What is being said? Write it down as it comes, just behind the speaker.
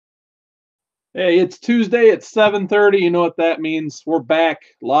Hey, it's Tuesday at 7:30. You know what that means. We're back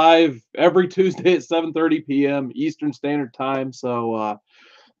live every Tuesday at 7:30 p.m. Eastern Standard Time. So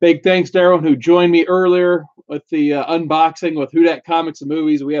big thanks to everyone who joined me earlier with the unboxing with WhoDat Comics and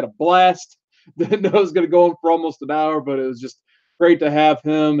Movies. We had a blast. Didn't know it was going to go on for almost an hour, but it was just great to have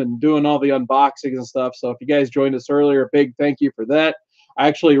him and doing all the unboxings and stuff. So if you guys joined us earlier, big thank you for that. I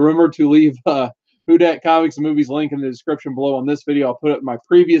actually remembered to leave WhoDat Comics and Movies link in the description below on this video. I'll put it in my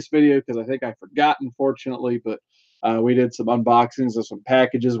previous video because I think I forgot, unfortunately, but we did some unboxings of some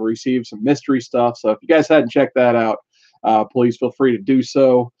packages. We received some mystery stuff. So if you guys hadn't checked that out, please feel free to do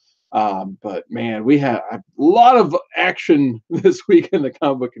so. But man, we had a lot of action this week in the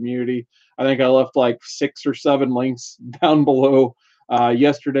comic book community. I think I left like 6 or 7 links down below.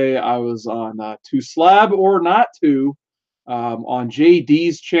 Yesterday, I was on To Slab or Not To on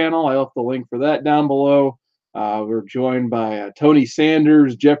JD's channel. I left the link for that down below. We're joined by Tony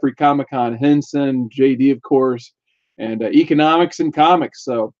Sanders, Jeffrey KomiKHAN Hensen, JD, of course, and Economics and Comics.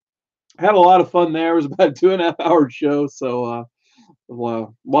 So I had a lot of fun there. It was about a 2.5 hour show. So a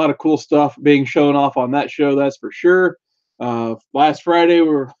lot of cool stuff being shown off on that show, that's for sure. Last Friday,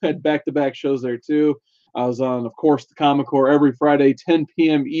 we had back-to-back shows there too. I was on, of course, the Comic Core every Friday, 10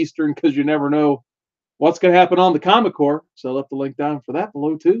 p.m. Eastern, because you never know what's going to happen on the Comic Core. So I left the link down for that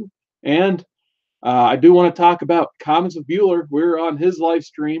below too. And I do want to talk about Comics with Bueller. We're on his live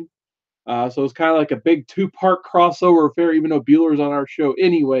stream. So it's kind of like a big 2-part crossover affair, even though Bueller's on our show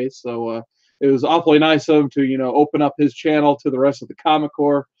anyway. So it was awfully nice of him to, open up his channel to the rest of the Comic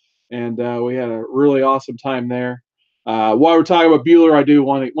Core. And we had a really awesome time there. While we're talking about Bueller, I do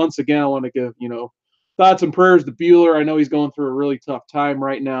want to, once again, I want to give, thoughts and prayers to Bueller. I know he's going through a really tough time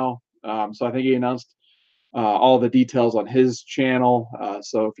right now. So I think he announced all the details on his channel.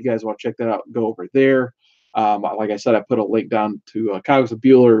 So if you guys want to check that out, go over there. Like I said, I put a link down to Comics with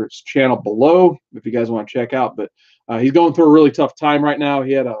Bueller's channel below if you guys want to check out. But he's going through a really tough time right now.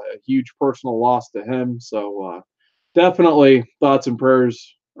 He had a huge personal loss to him. So definitely thoughts and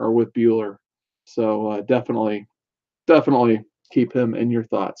prayers are with Bueller. So definitely keep him in your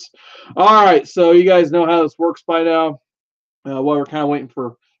thoughts. All right. So you guys know how this works by now. While we're kind of waiting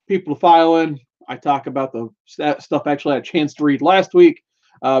for people to file in, I talk about the stuff I actually had a chance to read last week.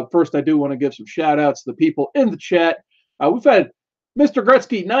 First, I do want to give some shout outs to the people in the chat. We've had Mr.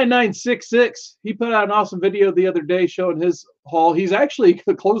 Gretzky 9966. He put out an awesome video the other day showing his haul. He's actually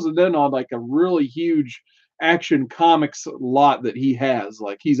closing in on like a really huge Action Comics lot that he has.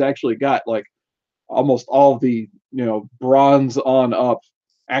 Like he's actually got like almost all the bronze on up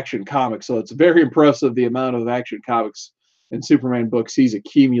Action Comics. So it's very impressive the amount of Action Comics and Superman books he's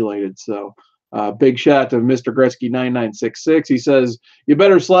accumulated. So big shout out to Mr. Gretzky 9966. He says, you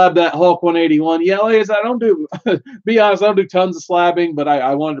better slab that Hulk 181. Yeah, like I said, I don't do, be honest, I don't do tons of slabbing, but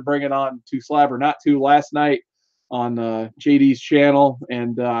I wanted to bring it on to slab or not to last night on JD's channel.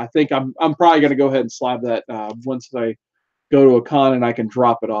 And I think I'm probably going to go ahead and slab that once I go to a con and I can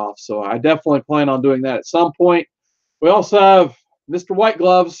drop it off. So I definitely plan on doing that at some point. We also have Mr. White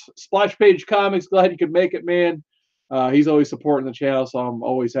Gloves, Splash Page Comics. Glad you could make it, man. He's always supporting the channel, so I'm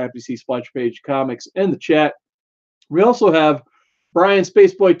always happy to see Splash Page Comics in the chat. We also have Brian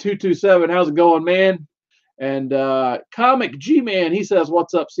Spaceboy227. How's it going, man? And Comic G-Man, he says,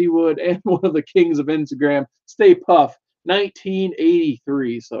 what's up, Seawood? And one of the kings of Instagram, Stay Puff,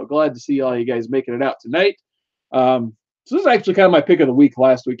 1983. So glad to see all you guys making it out tonight. So this is actually kind of my pick of the week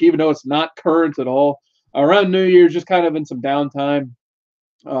last week, even though it's not current at all. Around New Year's, just kind of in some downtime.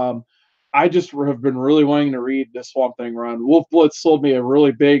 I just have been really wanting to read the Swamp Thing run. Wolf Blitz sold me a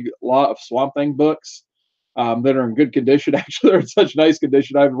really big lot of Swamp Thing books that are in good condition. Actually, they're in such nice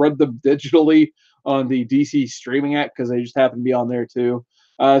condition. I've read them digitally on the DC streaming app because they just happen to be on there too.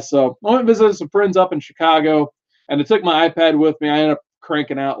 So I went and visited some friends up in Chicago, and I took my iPad with me. I ended up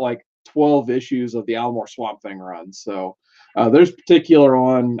cranking out like 12 issues of the Almore Swamp Thing run. So there's particular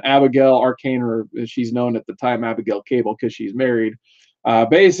on Abigail Arcane, or as she's known at the time, Abigail Cable, because she's married.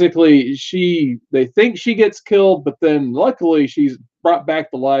 Basically, they think she gets killed, but then luckily she's brought back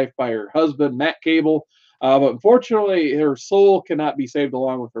to life by her husband, Matt Cable. But unfortunately, her soul cannot be saved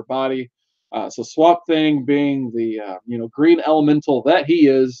along with her body. So Swamp Thing, being the green elemental that he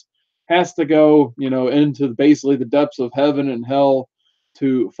is, has to go into basically the depths of heaven and hell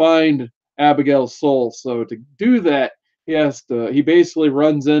to find Abigail's soul. So to do that, he basically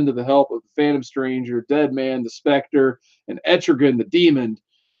runs into the help of the Phantom Stranger, Deadman, the Spectre, and Etrigan the Demon.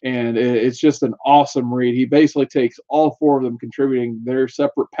 And it's just an awesome read. He basically takes all 4 of them contributing their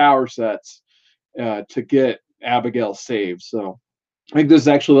separate power sets to get Abigail saved. So I think this is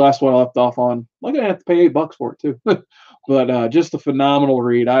actually the last one I left off on. I'm going to have to pay $8 for it too. But just a phenomenal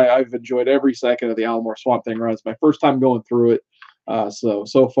read. I've enjoyed every second of the Almore Swamp Thing run. It's my first time going through it.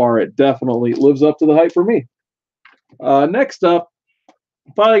 So far, it definitely lives up to the hype for me. Next up,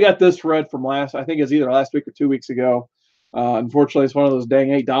 finally got this read from I think it's either last week or 2 weeks ago. Unfortunately, it's one of those dang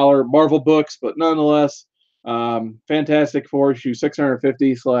 $8 Marvel books, but nonetheless, Fantastic Four issue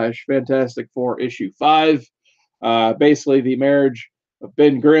 650 / Fantastic Four issue 5. Basically, the marriage of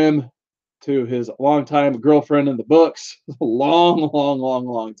Ben Grimm to his longtime girlfriend in the books.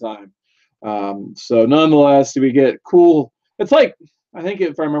 long time. So nonetheless, we get cool. It's like, I think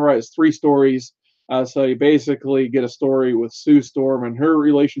if I remember right, it's 3 stories. So you basically get a story with Sue Storm and her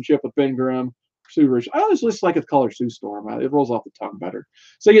relationship with Ben Grimm. Sue Rich. I always just like to call her Sue Storm. It rolls off the tongue better.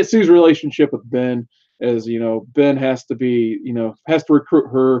 So you get Sue's relationship with Ben, as Ben has to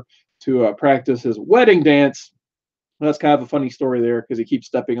recruit her to practice his wedding dance. That's kind of a funny story there because he keeps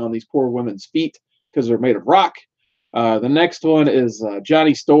stepping on these poor women's feet because they're made of rock. The next one is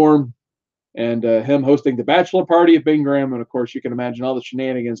Johnny Storm and him hosting the bachelor party of Ben Grimm. And of course, you can imagine all the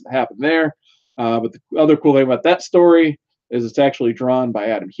shenanigans that happen there. But the other cool thing about that story is it's actually drawn by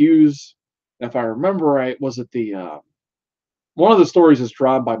Adam Hughes. And if I remember right, was it one of the stories is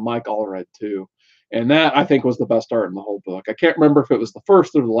drawn by Mike Allred too. And that, I think, was the best art in the whole book. I can't remember if it was the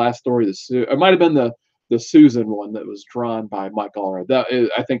first or the last story. It might have been the Susan one that was drawn by Mike Allred.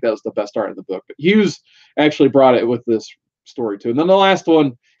 I think that was the best art in the book. But Hughes actually brought it with this story too. And then the last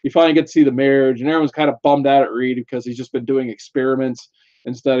one, you finally get to see the marriage, and everyone's kind of bummed out at Reed because he's just been doing experiments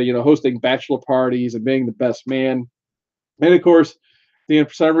instead of hosting bachelor parties and being the best man. And of course, for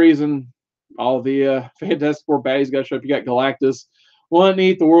some reason, all the Fantastic Four baddies got to show up. You got Galactus wanting to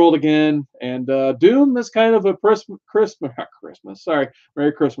eat the world again, and Doom is kind of a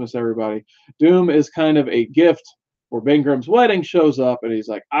Merry Christmas, everybody. Doom is kind of a gift for Ben Grimm's wedding. Shows up, and he's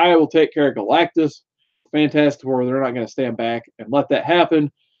like, I will take care of Galactus. Fantastic Four, they're not going to stand back and let that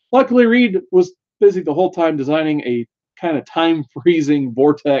happen. Luckily, Reed was busy the whole time designing a kind of time-freezing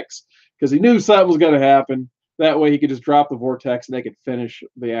vortex because he knew something was going to happen. That way he could just drop the vortex and they could finish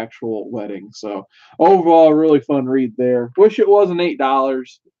the actual wedding. So overall, really fun read there. Wish it wasn't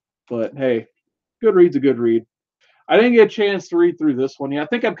 $8, but hey, good read's a good read. I didn't get a chance to read through this one yet. I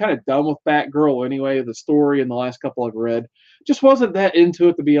think I'm kind of done with Batgirl anyway. The story and the last couple I've read just wasn't that into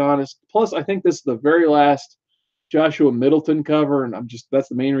it, to be honest. Plus, I think this is the very last Joshua Middleton cover, and that's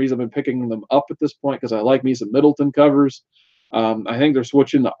the main reason I've been picking them up at this point, because I like me some Middleton covers. I think they're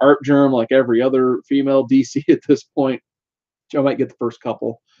switching to Art Germ like every other female DC at this point. I might get the first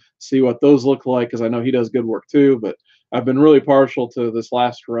couple, see what those look like, because I know he does good work too. But I've been really partial to this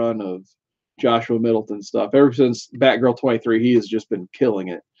last run of Joshua Middleton stuff. Ever since Batgirl 23, he has just been killing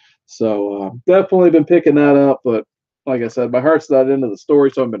it. So definitely been picking that up. But like I said, my heart's not into the story,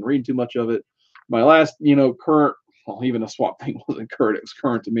 so I've been reading too much of it. My last, current, well, even a Swamp Thing wasn't current. It was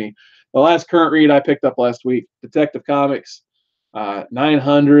current to me. The last current read I picked up last week, Detective Comics.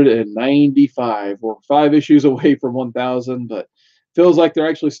 995. We're 5 issues away from 1,000, but feels like they're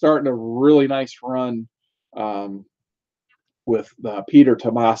actually starting a really nice run with Peter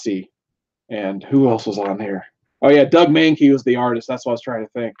Tomasi. And who else was on there? Oh yeah, Doug Mankey was the artist. That's what I was trying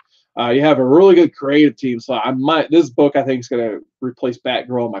to think. You have a really good creative team, so this book I think is going to replace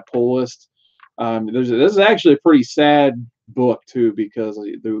Batgirl on my pull list. This is actually a pretty sad book too, because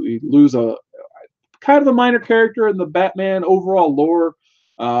we lose a kind of a minor character in the Batman overall lore,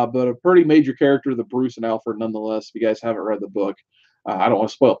 but a pretty major character, the Bruce and Alfred, nonetheless. If you guys haven't read the book, I don't want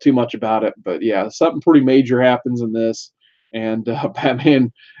to spoil too much about it, but yeah, something pretty major happens in this, and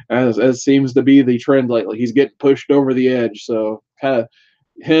Batman, as seems to be the trend lately, he's getting pushed over the edge. So kind of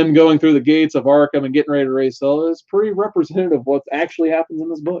him going through the gates of Arkham and getting ready to raise hell is pretty representative of what actually happens in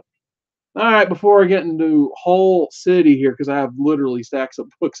this book. All right, before I get into Whole City here, because I have literally stacks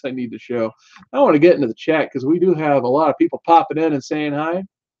of books I need to show, I want to get into the chat because we do have a lot of people popping in and saying hi.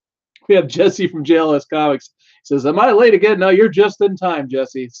 We have Jesse from JLS Comics. He says, am I late again? No, you're just in time,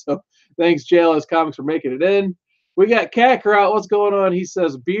 Jesse. So thanks, JLS Comics, for making it in. We got Kakarot. What's going on? He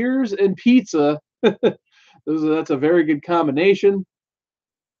says, beers and pizza. That's a very good combination.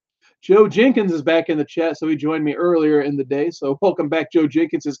 Joe Jenkins is back in the chat, so he joined me earlier in the day. So welcome back, Joe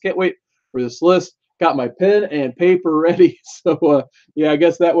Jenkins. Says, can't wait for this list. Got my pen and paper ready. So, yeah, I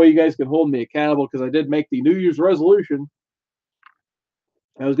guess that way you guys can hold me accountable, because I did make the New Year's resolution.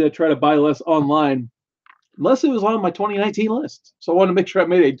 I was going to try to buy less online, unless it was on my 2019 list. So I wanted to make sure I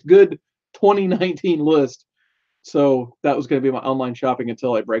made a good 2019 list. So that was going to be my online shopping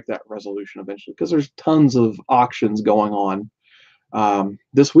until I break that resolution eventually, because there's tons of auctions going on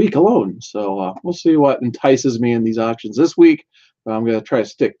this week alone. So we'll see what entices me in these auctions this week. But I'm going to try to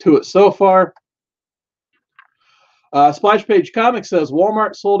stick to it so far. Splash Page Comics says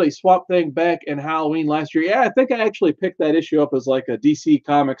Walmart sold a Swamp Thing back in Halloween last year. Yeah, I think I actually picked that issue up as like a DC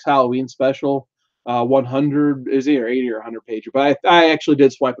Comics Halloween special. 100 is either 80 or 100 page, but I actually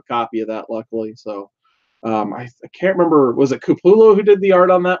did swipe a copy of that, luckily. So I can't remember, was it Capullo who did the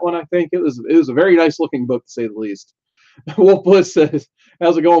art on that one? I think it was a very nice looking book, to say the least. Wolf Blitz says,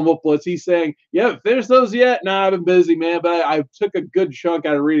 how's it going, Wolf Blitz? He's saying, you haven't finished those yet? Nah, I've been busy, man, but I took a good chunk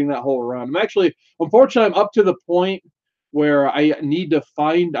out of reading that whole run. Unfortunately, I'm up to the point where I need to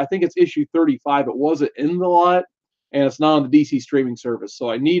find, I think it's issue 35. It wasn't in the lot, and it's not on the DC streaming service. So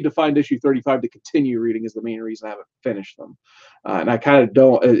I need to find issue 35 to continue reading is the main reason I haven't finished them. And I kind of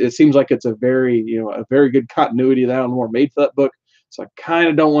don't, it seems like it's a very good continuity that I'm more made for that book. So I kind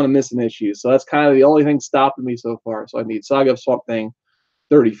of don't want to miss an issue. So that's kind of the only thing stopping me so far. So I need Saga of Swamp Thing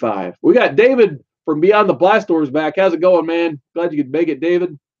 35. We got David from Beyond the Blast Doors back. How's it going, man? Glad you could make it,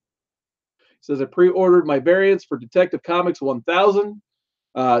 David. He says, I pre-ordered my variants for Detective Comics 1000.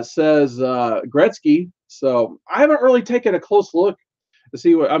 Says Gretzky. So I haven't really taken a close look to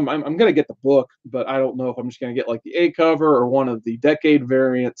see what I'm going to get the book, but I don't know if I'm just going to get like the A cover or one of the Decade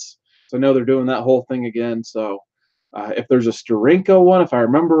variants. So I know they're doing that whole thing again. So if there's a Steranko one, if I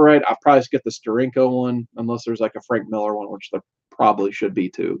remember right, I'll probably just get the Steranko one, unless there's like a Frank Miller one, which there probably should be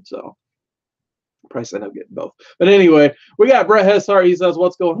too. So probably end up getting both. But anyway, we got Brett Hess art. He says,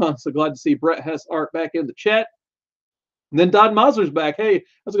 what's going on? So glad to see Brett Hess art back in the chat. And then Don Moser's back. Hey,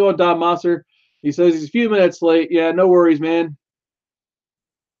 how's it going, Don Moser? He says he's a few minutes late. Yeah, no worries, man.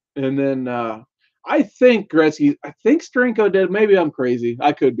 And then I think Steranko did. Maybe I'm crazy.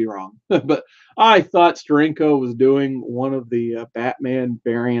 I could be wrong. But I thought Steranko was doing one of the Batman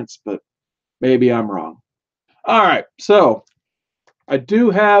variants, but maybe I'm wrong. All right. So I do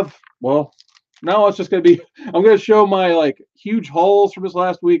have, well, now it's just going to be, I'm going to show my like huge hauls from this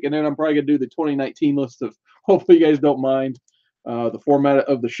last week, and then I'm probably going to do the 2019 list of, hopefully you guys don't mind the format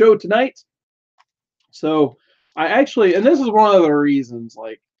of the show tonight. So I actually, and this is one of the reasons,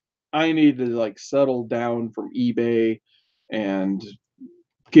 like, I need to like settle down from eBay and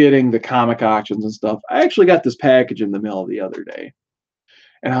getting the comic auctions and stuff. I actually got this package in the mail the other day,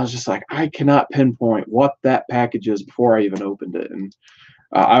 and I was just like, I cannot pinpoint what that package is before I even opened it. And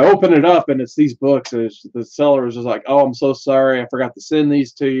I open it up, and it's these books. And the seller is just like, "Oh, I'm so sorry, I forgot to send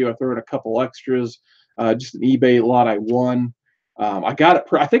these to you. I threw in a couple extras, just an eBay lot I won." I got it.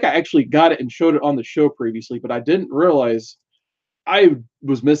 I think I actually got it and showed it on the show previously, but I didn't realize I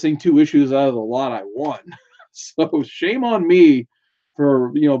was missing 2 issues out of the lot I won. So shame on me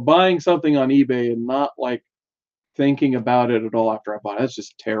for buying something on eBay and not like thinking about it at all after I bought it. That's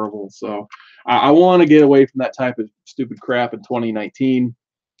just terrible. So I want to get away from that type of stupid crap in 2019.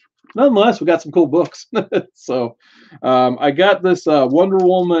 Nonetheless, we got some cool books. So I got this Wonder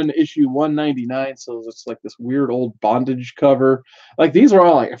Woman issue 199. So it's like this weird old bondage cover. Like these are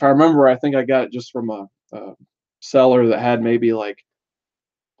all like, if I remember, I think I got it just from a seller that had maybe like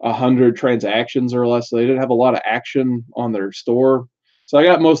 100 transactions or less. So they didn't have a lot of action on their store. So I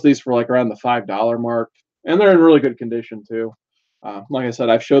got most of these for like around the $5 mark, and they're in really good condition too. Like I said,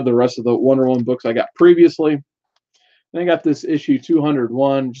 I've showed the rest of the Wonder Woman books I got previously. Then I got this issue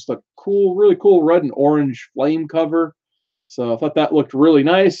 201, just a cool, really cool red and orange flame cover. So I thought that looked really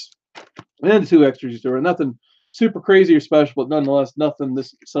nice. And then the 2 extras you store, nothing super crazy or special, but nonetheless, nothing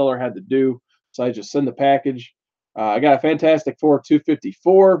this seller had to do. So I just send the package. I got a Fantastic Four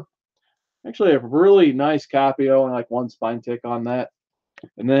 254. Actually, a really nice copy. I only like 1 spine tick on that.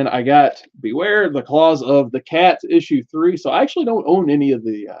 And then I got Beware the Claws of the Cat issue 3. So I actually don't own any of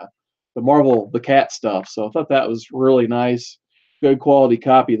the Marvel the Cat stuff. So I thought that was really nice. Good quality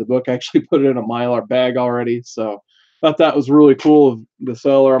copy of the book. I actually put it in a Mylar bag already. So I thought that was really cool of the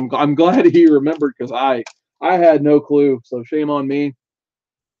seller. I'm glad he remembered, because I had no clue. So shame on me.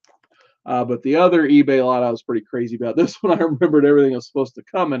 But the other eBay lot I was pretty crazy about. This one I remembered everything was supposed to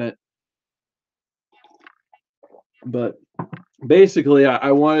come in it. But basically,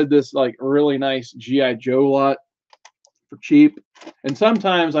 I wanted this like really nice G.I. Joe lot for cheap. And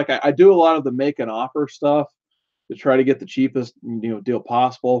sometimes like I do a lot of the make an offer stuff to try to get the cheapest deal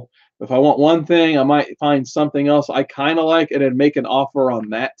possible. If I want one thing, I might find something else I kind of like and then make an offer on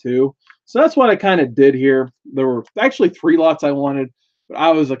that too. So that's what I kind of did here. There were actually 3 lots I wanted, but I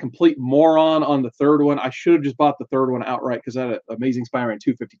was a complete moron on the 3rd one. I should have just bought the 3rd one outright, because that had Amazing Spider-Man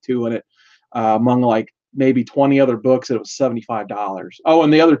 252 in it, among like maybe 20 other books. It was $75. Oh,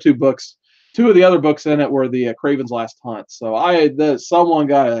 and the other 2 books, 2 of the other books in it were the Craven's Last Hunt. So someone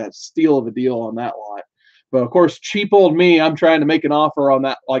got a steal of a deal on that lot. But of course, cheap old me, I'm trying to make an offer on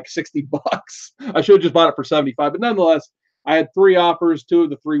that like $60. I should have just bought it for $75. But nonetheless, I had 3 offers. 2 of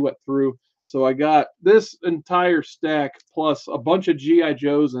the 3 went through. So I got this entire stack plus a bunch of GI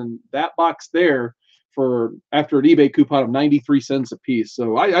Joes and that box there for after an eBay coupon of 93 cents a piece.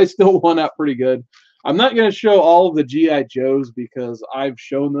 So I still won out pretty good. I'm not going to show all of the GI Joes because I've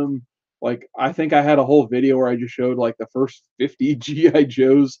shown them. Like, I think I had a whole video where I just showed like the first 50 GI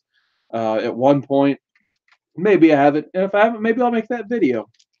Joes at one point. Maybe I haven't. And if I haven't, maybe I'll make that video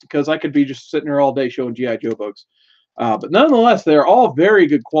because I could be just sitting here all day showing GI Joe books. But nonetheless, they're all very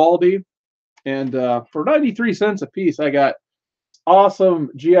good quality. And for 93 cents a piece, I got awesome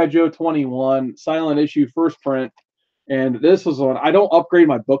G.I. Joe 21 silent issue first print. And this was one. I don't upgrade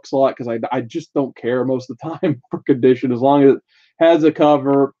my books a lot because I just don't care most of the time for condition. As long as it has a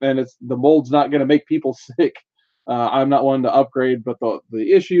cover and the mold's not going to make people sick, I'm not one to upgrade. But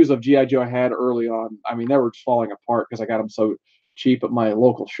the issues of G.I. Joe I had early on, I mean, they were just falling apart because I got them so cheap at my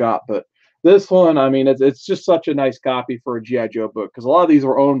local shop. But this one, I mean, it's just such a nice copy for a G.I. Joe book because a lot of these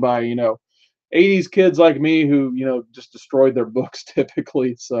were owned by, 80s kids like me who, just destroyed their books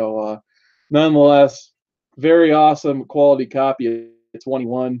typically. So, nonetheless, very awesome quality copy at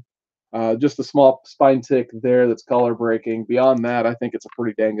 21. Just a small spine tick there that's color breaking. Beyond that, I think it's a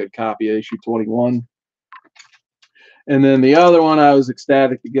pretty dang good copy of issue 21. And then the other one, I was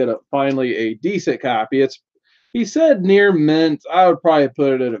ecstatic to get finally a decent copy. He said near mint. I would probably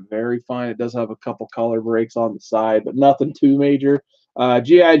put it at a very fine. It does have a couple color breaks on the side, but nothing too major.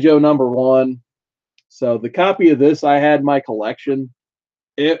 G.I. Joe #1. So the copy of this I had in my collection.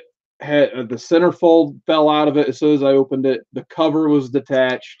 It had the centerfold fell out of it as soon as I opened it. The cover was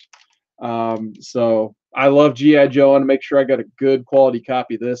detached. So I love G.I. Joe. I want to make sure I got a good quality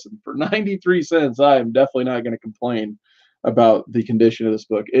copy of this. And for 93 cents, I am definitely not going to complain about the condition of this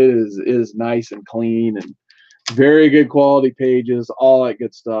book. It is nice and clean and very good quality pages, all that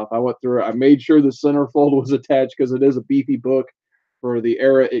good stuff. I went through it. I made sure the centerfold was attached because it is a beefy book for the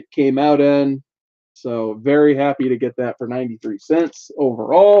era it came out in. So very happy to get that for 93 cents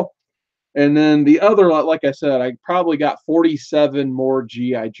overall. And then the other lot, like I said, I probably got 47 more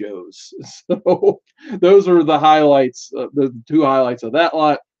G.I. Joes. So those are the highlights, the two highlights of that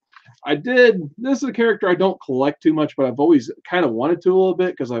lot. This is a character I don't collect too much, but I've always kind of wanted to a little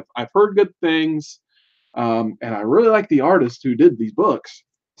bit because I've heard good things. And I really like the artist who did these books.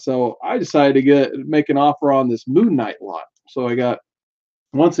 So I decided to make an offer on this Moon Knight lot. So I got,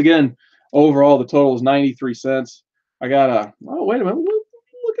 once again, overall, the total is 93 cents. I got oh, wait a minute.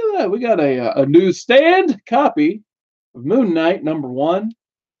 Look at that. We got a newsstand copy of Moon Knight #1.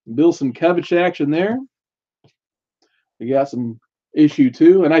 Bill Sienkiewicz action there. We got some issue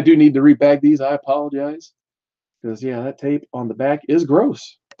 2. And I do need to rebag these. I apologize. Because, yeah, that tape on the back is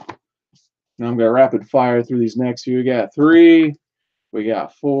gross. Now I'm going to rapid fire through these next few. We got 3. We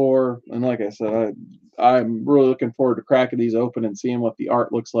got 4. And like I said, I'm really looking forward to cracking these open and seeing what the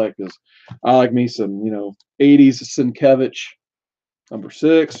art looks like because I like me some, 80s Sienkiewicz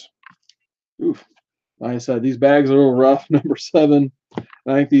 #6. Oof. Like I said, these bags are a little rough. #7. I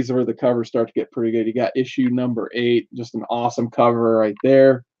think these are where the covers start to get pretty good. You got issue #8, just an awesome cover right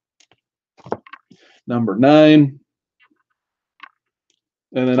there. #9.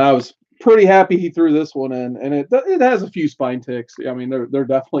 And then I was pretty happy he threw this one in, and it has a few spine ticks. I mean, they're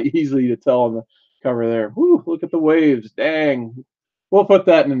definitely easy to tell on the cover there. Woo, look at the waves. Dang. We'll put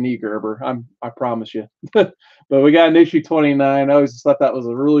that in a knee Gerber. I promise you. But we got an issue 29. I always thought that was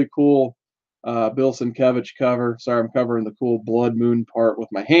a really cool Bill Sienkiewicz cover. Sorry, I'm covering the cool blood moon part with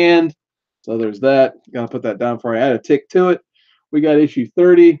my hand. So there's that. Gotta put that down for you. I had a tick to it. We got issue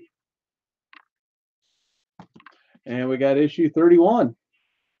 30. And we got issue 31.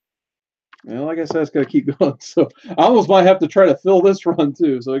 And like I said, it's going to keep going. So I almost might have to try to fill this run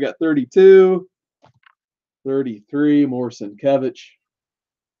too. So we got 32, 33, more Sienkiewicz.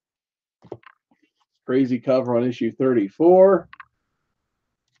 Crazy cover on issue 34.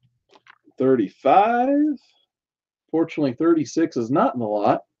 35. Fortunately, 36 is not in the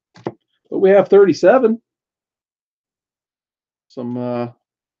lot. But we have 37. Some, oh,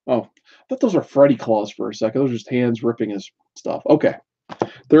 I thought those were Freddy claws for a second. Those are just hands ripping his stuff. Okay.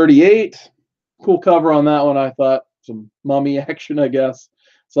 38. Cool cover on that one, I thought. Some mummy action, I guess.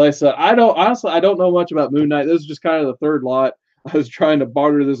 So I said, I don't know much about Moon Knight. This is just kind of the third lot. I was trying to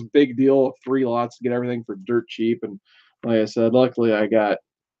barter this big deal of 3 lots to get everything for dirt cheap. And like I said, luckily I got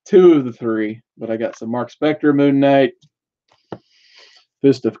 2 of the 3. But I got some Mark Spector Moon Knight,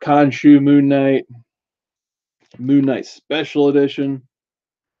 Fist of Khonshu Moon Knight, Moon Knight Special Edition.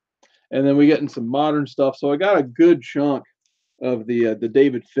 And then we get in some modern stuff. So I got a good chunk of the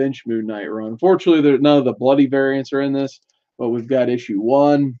David Finch Moon Knight run. Unfortunately, none of the bloody variants are in this, but we've got issue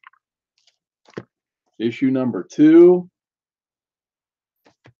 1, issue #2,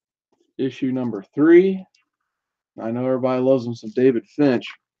 issue number 3. I know everybody loves him some David Finch.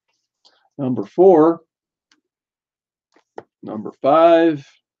 Number 4. Number 5.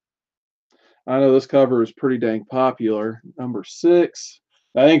 I know this cover is pretty dang popular. Number 6.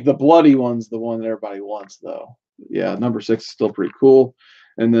 I think the bloody one's the one that everybody wants, though. Yeah, number 6 is still pretty cool.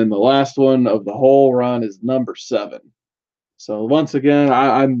 And then the last one of the whole run is number 7. So once again,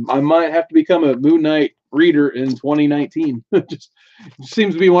 I might have to become a Moon Knight reader in 2019. just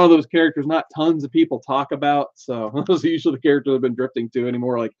seems to be one of those characters not tons of people talk about. So those are usually the characters I've been drifting to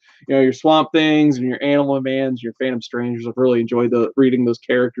anymore. Like, you know, your Swamp Things and your Animal Mans, your Phantom Strangers. I've really enjoyed reading those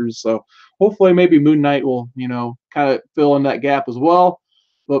characters. So hopefully maybe Moon Knight will, you know, kind of fill in that gap as well.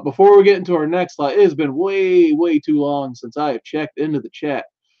 But before we get into our next slide, it has been way, way too long since I have checked into the chat.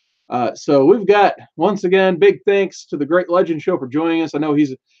 So we've got, once again, big thanks to the Great Legend Show for joining us. I know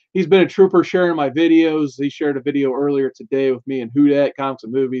he's been a trooper sharing my videos. He shared a video earlier today with me and WhoDat, Comics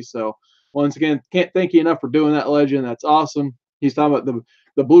and Movies. So once again, can't thank you enough for doing that, Legend. That's awesome. He's talking about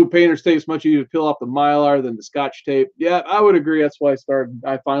the blue painter's tape is much easier to peel off the Mylar than the Scotch tape. Yeah, I would agree. That's why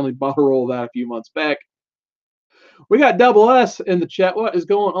I finally bought a roll of that a few months back. We got Double S in the chat. What is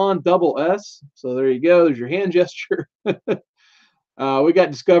going on, Double S? So there you go. There's your hand gesture. We got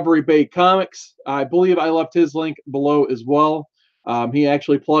Discovery Bay Comics. I believe I left his link below as well. He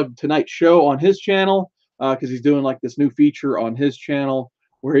actually plugged tonight's show on his channel because he's doing like this new feature on his channel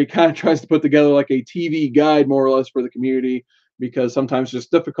where he kind of tries to put together like a TV guide more or less for the community, because sometimes it's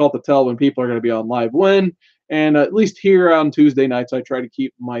just difficult to tell when people are going to be on live when. And at least here on Tuesday nights, I try to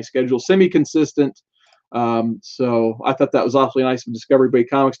keep my schedule semi-consistent. So I thought that was awfully nice of Discovery Bay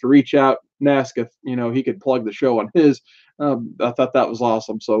Comics to reach out and ask if, you know, he could plug the show on his. I thought that was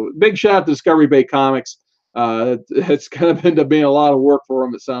awesome. So big shout out to Discovery Bay Comics. It's kind of ended up being a lot of work for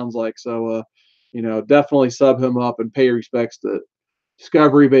him, it sounds like. So, you know, definitely sub him up and pay respects to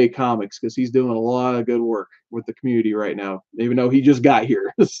Discovery Bay Comics, because he's doing a lot of good work with the community right now, even though he just got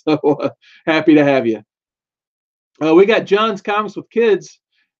here. So happy to have you. We got John's Comics with Kids.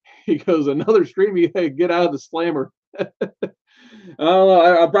 He goes, another stream, you get out of the slammer. I don't know.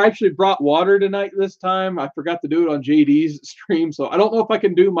 I actually brought water tonight this time. I forgot to do it on JD's stream, so I don't know if I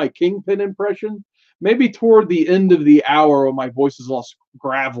can do my Kingpin impression. Maybe toward the end of the hour when my voice is all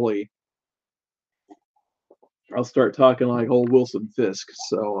gravelly, I'll start talking like old Wilson Fisk.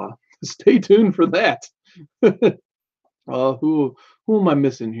 So stay tuned for that. Who am I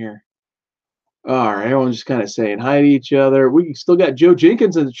missing here? All right, everyone's just kind of saying hi to each other. We still got Joe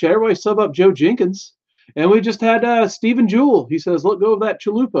Jenkins in the chat. Everybody sub up Joe Jenkins. And we just had Stephen Jewell. He says, let go of that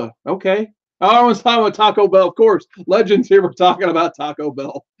chalupa. Okay. Oh, everyone's talking about Taco Bell. Of course, Legends here. We're talking about Taco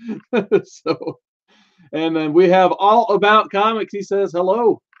Bell. So, and then we have All About Comics. He says,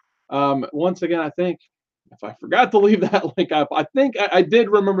 hello. Once again, I think if I forgot to leave that link up, I think I did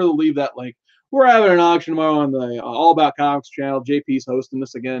remember to leave that link. We're having an auction tomorrow on the All About Comics channel. JP's hosting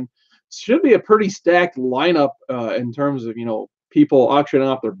this again. Should be a pretty stacked lineup in terms of, you know, people auctioning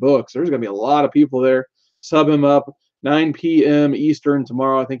off their books. There's going to be a lot of people there. Sub him up, 9 p.m. Eastern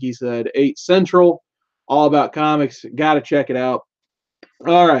tomorrow. I think he said 8 Central. All About Comics. Got to check it out.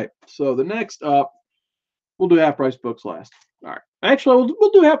 All right. So the next up, we'll do half price books last. All right. Actually,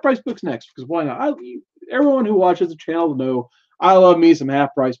 we'll do half price books next, because why not? Everyone who watches the channel know I love me some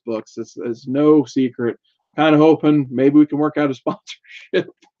half price books. It's no secret. Kind of hoping maybe we can work out a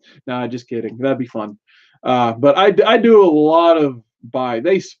sponsorship. Nah, just kidding. That'd be fun. But I do a lot of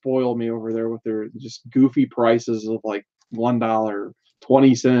they spoil me over there with their just goofy prices of like $1,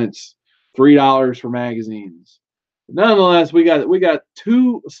 20 cents, $3 for magazines. Nonetheless, we got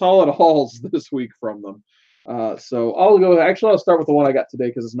 2 solid hauls this week from them. So I'll start with the one I got today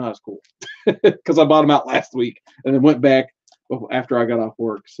because it's not as cool. Because I bought them out last week and then went back after I got off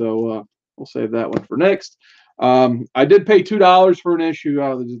work. So we'll save that one for next. I did pay $2 for an issue.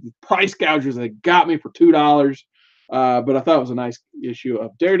 The price gougers that got me for $2. But I thought it was a nice issue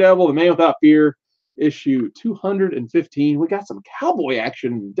of Daredevil, The Man Without Fear, issue 215. We got some cowboy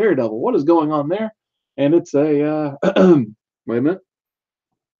action in Daredevil. What is going on there? And it's a wait a minute.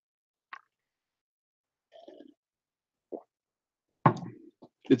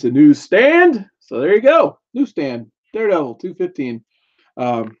 It's a newsstand. So there you go. Newsstand. Daredevil 215.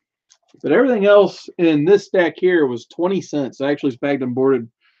 But everything else in this stack here was 20 cents. I actually bagged and boarded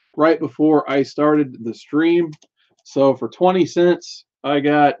right before I started the stream. So for 20 cents, I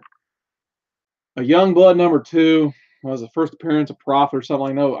got a Young Blood #2. It was the first appearance of Prophet or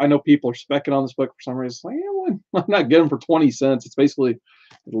something. I know people are specking on this book for some reason. Like, I'm not getting for 20 cents. It's basically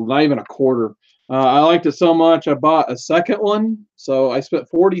not even a quarter. I liked it so much, I bought a second one. So I spent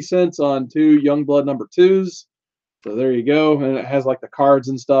 40 cents on 2 Young Blood #2s. So there you go, and it has like the cards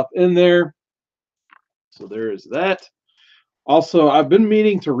and stuff in there. So there is that. Also, I've been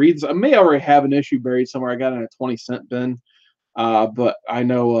meaning to read this. I may already have an issue buried somewhere. I got in a 20-cent bin. But I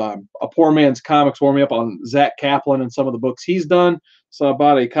know A Poor Man's Comics warmed me up on Zach Kaplan and some of the books he's done. So I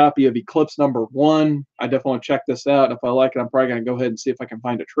bought a copy of Eclipse #1. I definitely want to check this out. If I like it, I'm probably going to go ahead and see if I can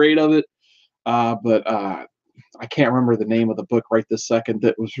find a trade of it. But I can't remember the name of the book right this second.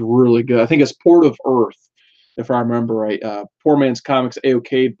 That was really good. I think it's Port of Earth, if I remember right. Poor Man's Comics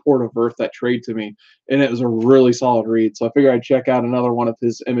AOK Port of Earth, that trade to me. And it was a really solid read. So I figured I'd check out another one of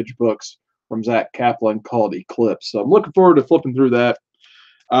his image books from Zach Kaplan called Eclipse. So I'm looking forward to flipping through that.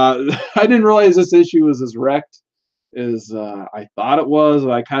 I didn't realize this issue was as wrecked as I thought it was.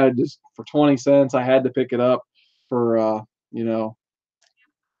 I kind of just, for 20 cents, I had to pick it up for,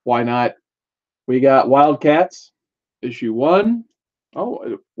 why not? We got Wildcats, issue 1.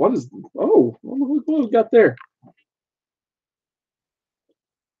 Oh, what we got there?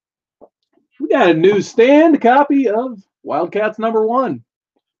 We got a newsstand copy of Wildcats #1.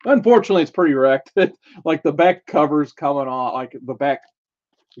 Unfortunately, it's pretty wrecked. Like the back cover's coming off. Like the back,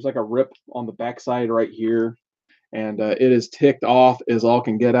 there's like a rip on the back side right here, and it is ticked off as all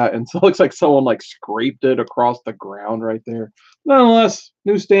can get out. And so it looks like someone like scraped it across the ground right there. Nonetheless,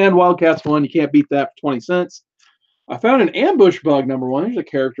 newsstand Wildcats 1. You can't beat that for 20 cents. I found an ambush bug #1. There's a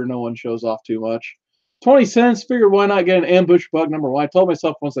character no one shows off too much. 20 cents. Figured why not get an ambush bug #1. I told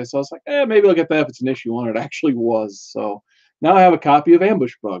myself once I saw it, it's like, maybe I'll get that if it's an issue 1. It actually was. So now I have a copy of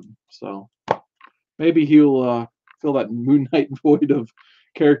Ambush Bug. So maybe he'll fill that Moon Knight void of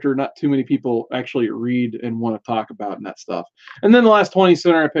character not too many people actually read and want to talk about and that stuff. And then the last 20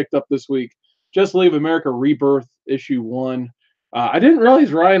 center I picked up this week, Just Leave America Rebirth issue 1. I didn't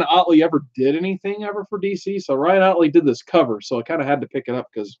realize Ryan Ottley ever did anything ever for DC. So Ryan Ottley did this cover, so I kind of had to pick it up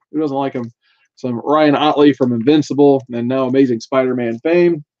because who doesn't like him? Some Ryan Ottley from Invincible and now Amazing Spider-Man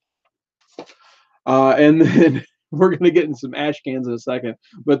fame. And then we're going to get in some ash cans in a second.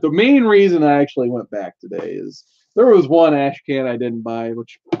 But the main reason I actually went back today is there was one ash can I didn't buy,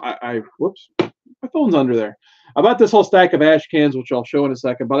 which whoops, my phone's under there. I bought this whole stack of ash cans, which I'll show in a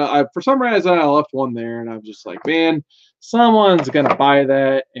second. But for some reason, I left one there, and I was just like, man, someone's going to buy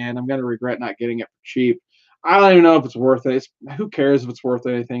that, and I'm going to regret not getting it for cheap. I don't even know if it's worth it. Who cares if it's worth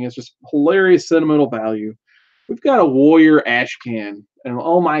anything? It's just hilarious sentimental value. We've got a Warrior ash can, and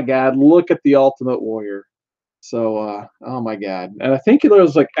oh my God, look at the Ultimate Warrior. So, oh my God. And I think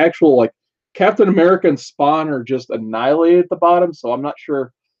there's like actual like Captain America and Spawn are just annihilated at the bottom. So I'm not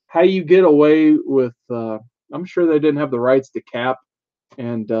sure how you get away with, I'm sure they didn't have the rights to Cap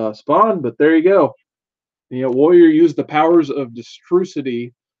and Spawn, but there you go. You know, Warrior used the powers of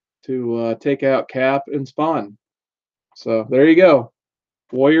Destrucity to take out Cap and Spawn. So there you go.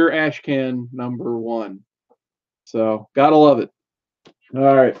 Warrior ash can #1. So gotta love it.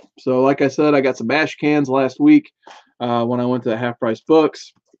 All right. So like I said, I got some ash cans last week when I went to Half Price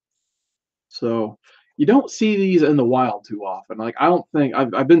Books. So you don't see these in the wild too often. Like I don't think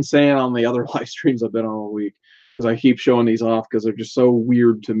I've been saying on the other live streams I've been on all week because I keep showing these off because they're just so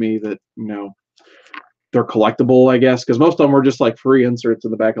weird to me that they're collectible, I guess, because most of them are just like free inserts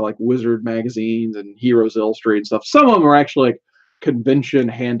in the back of like Wizard magazines and Heroes Illustrated and stuff. Some of them are actually like convention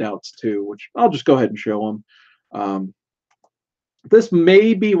handouts too, which I'll just go ahead and show them. This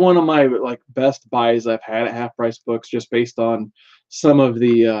may be one of my like best buys I've had at Half Price Books, just based on some of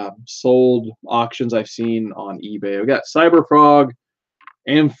the sold auctions I've seen on eBay. I've got Cyberfrog,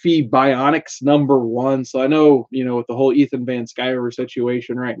 Amphibionics #1. So I know, with the whole Ethan Van Sciver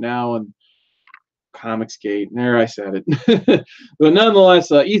situation right now and Comicsgate, there I said it. But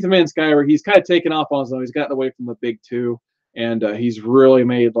nonetheless, Ethan Van Sciver, he's kind of taken off on his own. He's gotten away from the big two, and he's really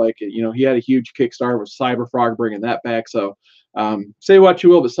made like, he had a huge Kickstarter with Cyberfrog bringing that back. So say what you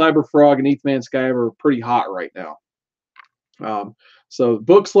will, but Cyberfrog and Ethan Van Sciver are pretty hot right now. So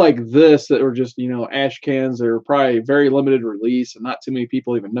books like this that were just, ash cans, they're probably very limited release and not too many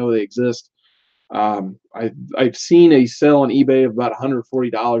people even know they exist. I've seen a sale on eBay of about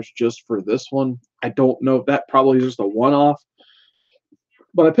 $140 just for this one. I don't know if that probably is just a one-off,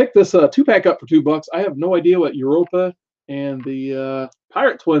 but I picked this 2-pack up for $2. I have no idea what Europa and the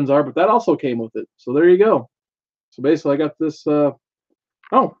Pirate Twins are, but that also came with it. So there you go. So basically I got this, and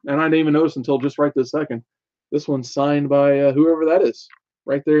I didn't even notice until just right this second. This one's signed by whoever that is,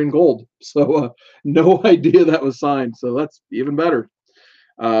 right there in gold. So no idea that was signed. So that's even better.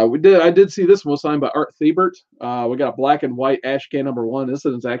 I did see this one was signed by Art Thibert. We got a black and white ash can #1. This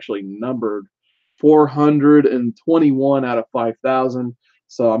is actually numbered 421 out of 5,000.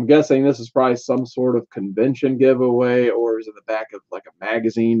 So I'm guessing this is probably some sort of convention giveaway, or is it the back of like a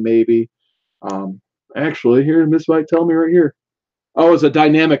magazine maybe. Actually, here, Miss might tell me right here. Oh, it's a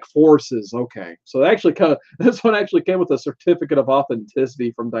dynamic forces. Okay, so actually, this one actually came with a certificate of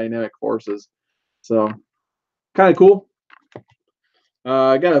authenticity from Dynamic Forces. So kind of cool.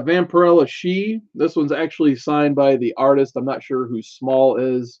 I got a Vampirella She. This one's actually signed by the artist. I'm not sure who Small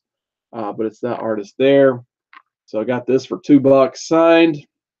is, but it's that artist there. So I got this for $2 signed,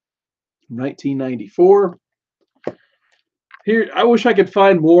 1994. Here, I wish I could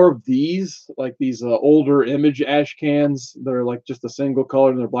find more of these, like these older image ash cans. They're like just a single color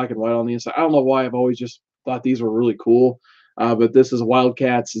and they're black and white on the inside. I don't know why I've always just thought these were really cool. But this is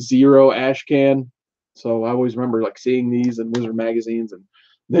Wildcats Zero ash can. So I always remember like seeing these in Wizard magazines, and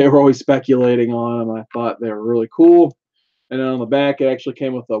they were always speculating on them. I thought they were really cool. And then on the back, it actually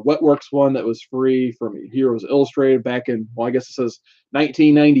came with a Wetworks one that was free from Heroes Illustrated back in, well, I guess it says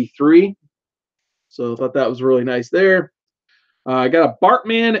 1993. So I thought that was really nice there. I got a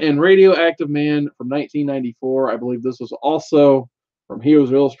Bartman and Radioactive Man from 1994. I believe this was also from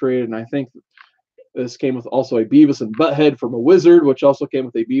Heroes Illustrated, and I think this came with also a Beavis and Butthead from a Wizard, which also came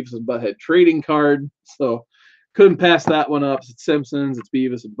with a Beavis and Butthead trading card. So couldn't pass that one up. It's Simpsons, it's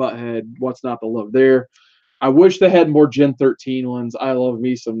Beavis and Butthead. What's not to love there? I wish they had more Gen 13 ones. I love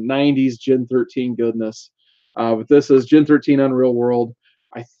me some 90s Gen 13 goodness. But this is Gen 13 Unreal World.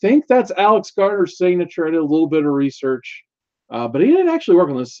 I think that's Alex Garner's signature. I did a little bit of research. But he didn't actually work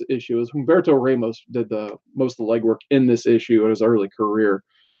on this issue. It was Humberto Ramos did the most of the legwork in this issue in his early career.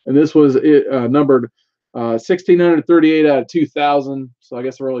 And this was numbered 1,638 out of 2,000. So I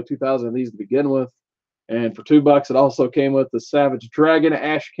guess there were only 2,000 of these to begin with. And for $2, it also came with the Savage Dragon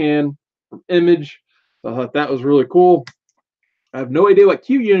Ash Can from Image. So I thought that was really cool. I have no idea what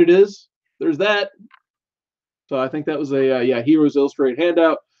Q Unit is. There's that. So I think that was a Heroes Illustrated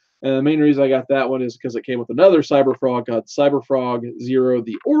handout. And the main reason I got that one is because it came with another Cyberfrog called Cyberfrog Zero: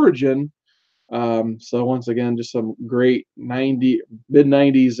 The Origin. So once again, just some great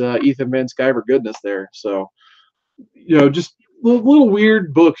mid-90s Ethan Van Sciver goodness there. So, just little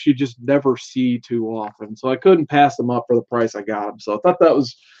weird books you just never see too often. So I couldn't pass them up for the price I got them. So I thought that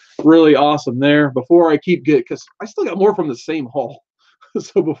was really awesome there. Before I because I still got more from the same haul.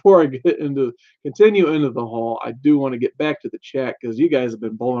 So before I continue into the haul, I do want to get back to the chat because you guys have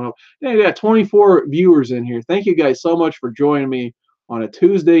been blowing up. Yeah, I got 24 viewers in here. Thank you guys so much for joining me on a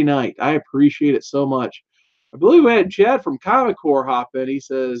Tuesday night. I appreciate it so much. I believe we had Chad from KomiKHAN hop in. He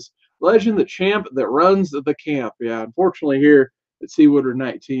says, Legend, the champ that runs the camp. Yeah, unfortunately here at Seawater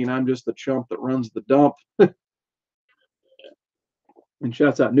 19, I'm just the chump that runs the dump. And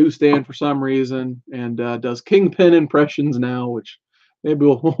shouts out Newsstand for some reason, and does Kingpin impressions now, which maybe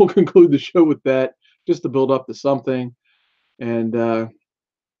we'll conclude the show with that just to build up to something. And I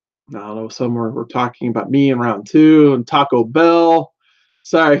don't know, somewhere we're talking about me in round 2 and Taco Bell.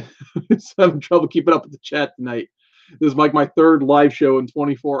 Sorry, I'm having trouble keeping up with the chat tonight. This is like my 3rd live show in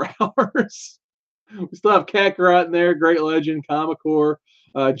 24 hours. We still have Kakarot in there, Great Legend,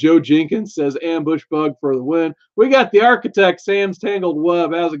 KomiKHAN. Joe Jenkins says ambush bug for the win. We got the architect, Sam's Tangled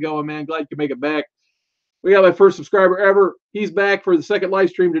Web. How's it going, man? Glad you can make it back. We got my first subscriber ever. He's back for the 2nd live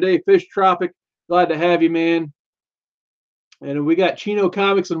stream today. Fish Tropic. Glad to have you, man. And we got Chino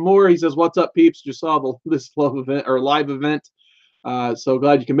Comics and more. He says, what's up, peeps? Just saw this live event. So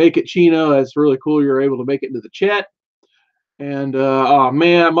glad you can make it, Chino. That's really cool you're able to make it into the chat. And, oh,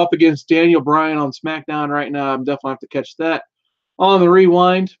 man, I'm up against Daniel Bryan on SmackDown right now. I'm definitely have to catch that on the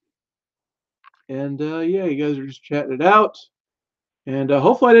rewind. And, yeah, you guys are just chatting it out. And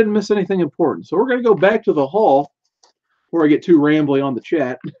hopefully I didn't miss anything important. So we're going to go back to the haul before I get too rambly on the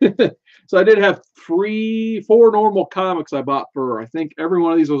chat. So I did have 4 normal comics I bought for, I think every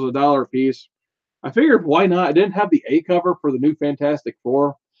one of these was $1 a piece. I figured why not? I didn't have the A cover for the new Fantastic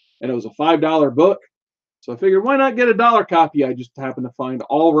Four, and it was a $5 book. So I figured why not get a $1 copy I just happened to find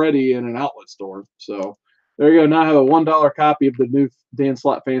already in an outlet store. So there you go. Now I have a $1 copy of the new Dan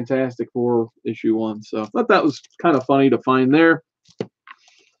Slott Fantastic Four issue 1. So I thought that was kind of funny to find there.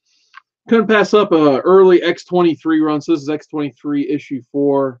 Couldn't pass up a early X-23 run. So this is X-23 issue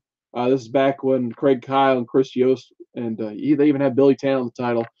 4. This is back when Craig Kyle and Chris Yost, and they even had Billy Tan on the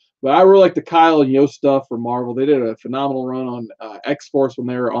title. But I really like the Kyle and Yost stuff for Marvel. They did a phenomenal run on X-Force when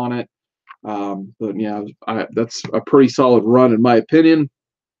they were on it. But yeah, that's a pretty solid run in my opinion.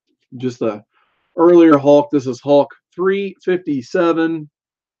 Just a earlier Hulk. This is Hulk 357.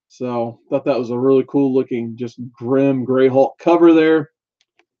 So thought that was a really cool looking, just grim gray Hulk cover there.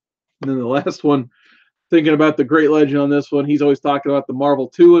 And then the last one, thinking about the Great Legend on this one, he's always talking about the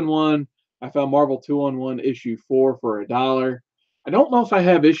Marvel 2-in-1. I found Marvel 2-in-1 issue 4 for $1. I don't know if I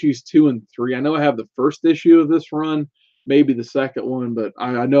have issues 2 and 3. I know I have the first issue of this run, maybe the second one, but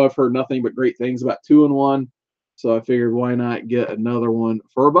I know I've heard nothing but great things about 2-in-1. So I figured why not get another one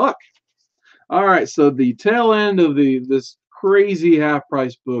for a buck. All right, so the tail end of this crazy half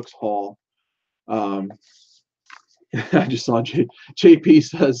price books haul. I just saw JP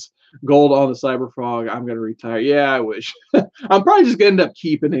says gold on the Cyberfrog. I'm gonna retire. Yeah, I wish. I'm probably just gonna end up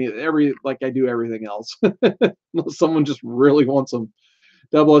keeping it like I do everything else. Unless someone just really wants them.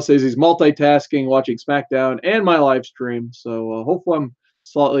 Double S says he's multitasking, watching SmackDown and my live stream. So hopefully I'm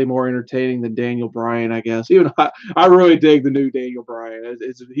slightly more entertaining than Daniel Bryan, I guess. Even I really dig the new Daniel Bryan.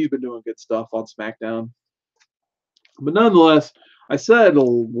 He's been doing good stuff on SmackDown. But nonetheless, I said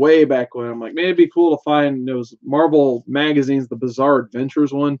way back when, I'm like, maybe it'd be cool to find those Marvel magazines, the Bizarre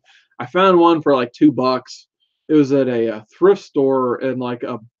Adventures one. I found one for like $2. It was at a thrift store and like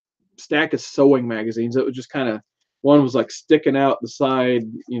a stack of sewing magazines. It was just kind of, one was like sticking out the side,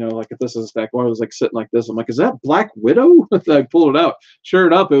 like if this is a stack, one was like sitting like this. I'm like, is that Black Widow? I pulled it out. Sure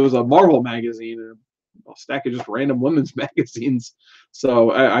enough, it was a Marvel magazine, a stack of just random women's magazines.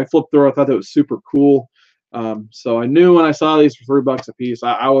 So I flipped through. I thought that was super cool. So I knew when I saw these for $3 a piece,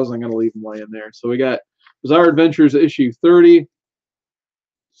 I wasn't going to leave them laying there. So we got Bizarre Adventures issue 30.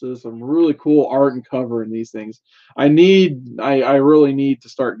 So there's some really cool art and cover in these things. I really need to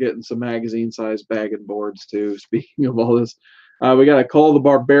start getting some magazine size bag and boards too. Speaking of all this, we got a Call the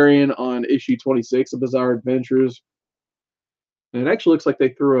Barbarian on issue 26 of Bizarre Adventures. And it actually looks like they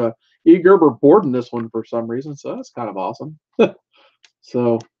threw a E. Gerber board in this one for some reason. So that's kind of awesome.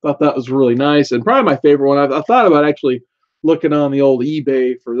 So thought that was really nice, and probably my favorite one. I thought about actually looking on the old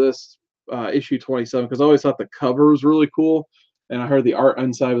eBay for this issue 27 because I always thought the cover was really cool, and I heard the art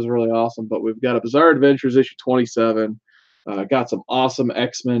inside was really awesome. But we've got a Bizarre Adventures issue 27. Got some awesome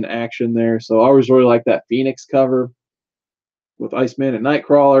X-Men action there. So I always really like that Phoenix cover with Iceman and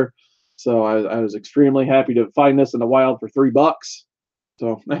Nightcrawler. So I was extremely happy to find this in the wild for $3.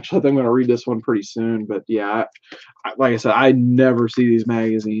 So actually, I think I'm going to read this one pretty soon. But yeah, like I said, I never see these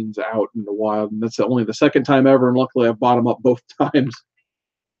magazines out in the wild, and that's only the second time ever. And luckily, I've bought them up both times.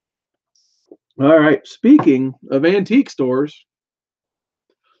 All right. Speaking of antique stores,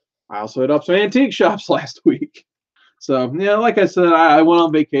 I also hit up some antique shops last week. So yeah, like I said, I went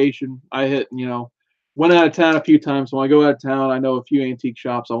on vacation. I went out of town a few times. When I go out of town, I know a few antique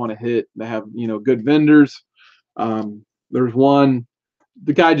shops I want to hit. They have good vendors. There's one.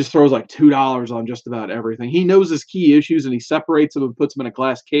 The guy just throws like $2 on just about everything. He knows his key issues and he separates them and puts them in a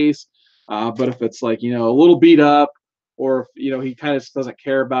glass case. But if it's like, a little beat up, or if, he kind of just doesn't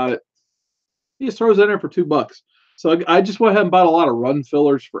care about it, he just throws it in there for $2. So I just went ahead and bought a lot of run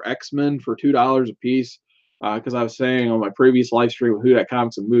fillers for X-Men for $2 a piece. Because I was saying on my previous live stream with WhoDat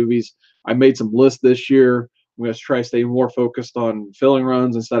Comics and Movies, I made some lists this year. I'm going to try to stay more focused on filling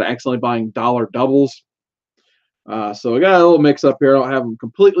runs instead of accidentally buying dollar doubles. So I got a little mix up here. I don't have them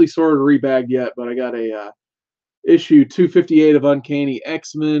completely sorted or rebagged yet, but I got a issue 258 of Uncanny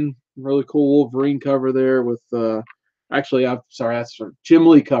X-Men. Really cool Wolverine cover there with actually, I'm sorry, that's a Jim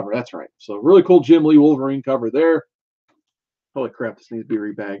Lee cover. That's right. So really cool Jim Lee Wolverine cover there. Holy crap, this needs to be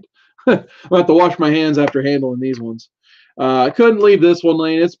rebagged. I'll have to wash my hands after handling these ones. I couldn't leave this one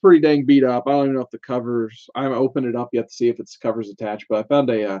laying. It's pretty dang beat up. I don't even know if the covers, I haven't opened it up yet to see if its covers attached, but I found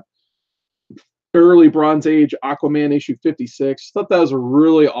a early Bronze Age Aquaman issue 56. Thought that was a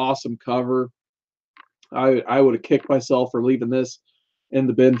really awesome cover. I would have kicked myself for leaving this in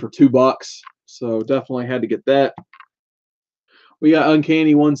the bin for $2. So definitely had to get that. We got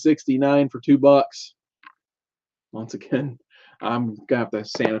Uncanny 169 for $2. Once again, I'm gonna have to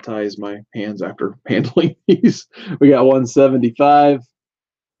sanitize my hands after handling these. We got 175.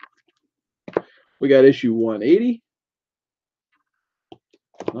 We got issue 180.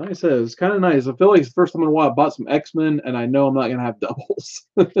 Like I said, it's kind of nice. I feel like it's the first time in a while I bought some X-Men, and I know I'm not going to have doubles.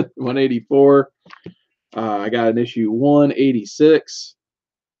 184. I got an issue 186.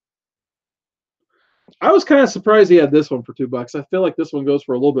 I was kind of surprised he had this one for $2. I feel like this one goes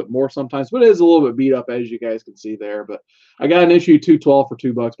for a little bit more sometimes, but it is a little bit beat up, as you guys can see there. But I got an issue 212 for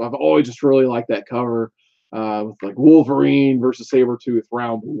 $2. But I've always just really liked that cover with like Wolverine versus Sabretooth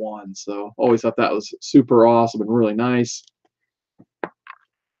round 1. So always thought that was super awesome and really nice.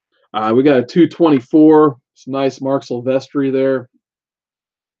 We got a 224. Some nice Mark Silvestri there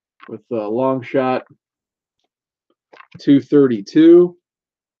with a long shot. 232.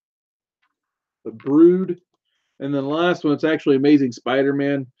 The Brood. And then the last one, it's actually Amazing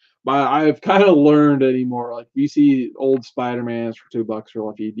Spider-Man. But I've kind of learned anymore. Like, if you see old Spider-Mans for $2 or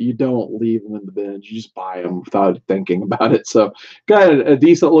like you don't leave them in the bin. You just buy them without thinking about it. So got a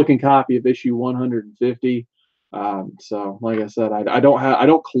decent looking copy of issue 150. So like I said, I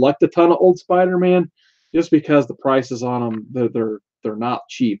don't collect a ton of old Spider-Man. just because the prices on them, they're not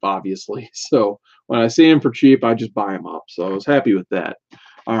cheap, obviously. So when I see them for cheap, I just buy them up. So I was happy with that.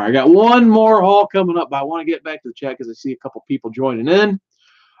 All right, I got one more haul coming up, but I want to get back to the chat because I see a couple people joining in.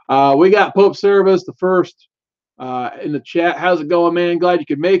 We got Pope Service, the first in the chat. How's it going, man? Glad you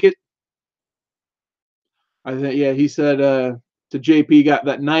could make it. I think, yeah, he said to JP, got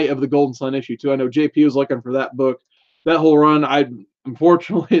that Night of the Golden Sun issue too. I know JP was looking for that book. That whole run,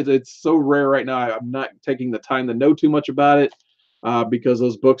 unfortunately, it's so rare right now. I'm not taking the time to know too much about it because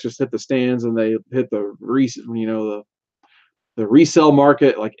those books just hit the stands and they hit the the resale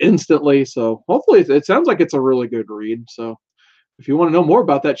market like instantly. So hopefully, it sounds like it's a really good read. So if you want to know more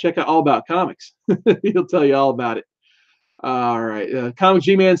about that, check out All About Comics. He'll tell you all about it. All right. Comic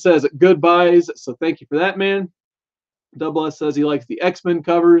G Man says goodbyes. So thank you for that, man. Double S says he likes the X-Men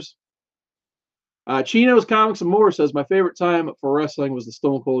covers. Chino's Comics and More says my favorite time for wrestling was the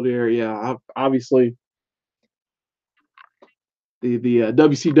Stone Cold era. Yeah, obviously the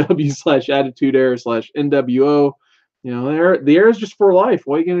WCW / Attitude Era / NWO. You know, the era is just for life.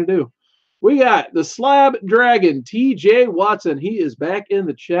 What are you gonna do? We got the Slab Dragon, TJ Watson. He is back in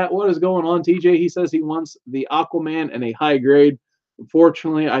the chat. What is going on, TJ? He says he wants the Aquaman and a high grade.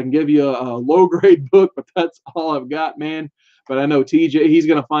 Unfortunately, I can give you a low grade book, but that's all I've got, man. But I know TJ, he's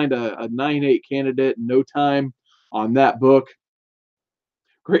going to find a 9.8 candidate in no time on that book.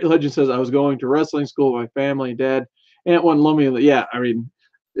 Great Legend says, I was going to wrestling school with my family and dad. Aunt wouldn't let me. Yeah, I mean,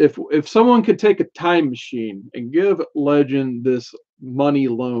 if someone could take a time machine and give Legend this money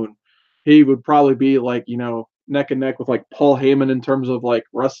loan, he would probably be like, neck and neck with like Paul Heyman in terms of like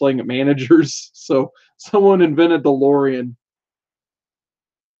wrestling managers. So someone invented DeLorean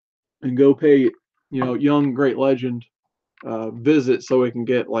and go pay, young Great Legend visit so we can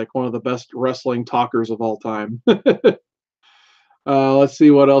get like one of the best wrestling talkers of all time. Let's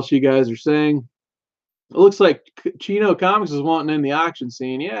see what else you guys are saying. It looks like Chino Comics is wanting in the auction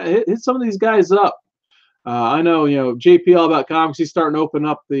scene. Yeah, hit some of these guys up. I know, JP All About Comics. He's starting to open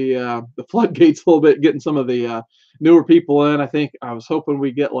up the floodgates a little bit, getting some of the newer people in. I think I was hoping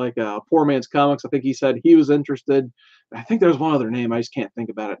we get like Poor Man's Comics. I think he said he was interested. I think there's one other name. I just can't think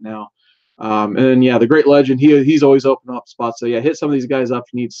about it now. And yeah, the Great Legend. He's always opening up spots. So yeah, hit some of these guys up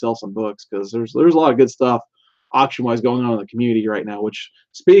if you need to sell some books because there's a lot of good stuff auction wise going on in the community right now. Which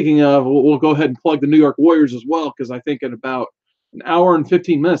speaking of, we'll go ahead and plug the New York Warriors as well because I think in about an hour and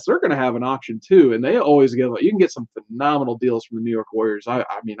 15 minutes, they're going to have an auction too. And they always you can get some phenomenal deals from the New York Warriors. I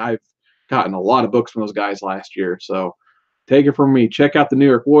mean, I've gotten a lot of books from those guys last year. So take it from me. Check out the New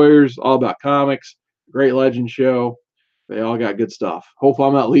York Warriors, All About Comics, Great Legend Show. They all got good stuff. Hopefully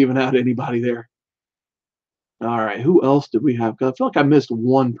I'm not leaving out anybody there. All right. Who else did we have? I feel like I missed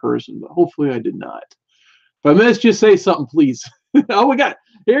one person, but hopefully I did not. If I missed, just say something, please. Oh, we got,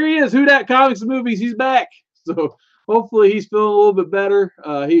 here he is. WhoDat Comics and Movies. He's back. So hopefully he's feeling a little bit better.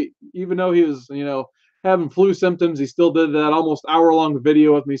 Even though he was, having flu symptoms, he still did that almost hour-long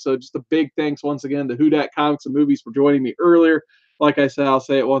video with me. So just a big thanks once again to WhoDat Comics and Movies for joining me earlier. Like I said, I'll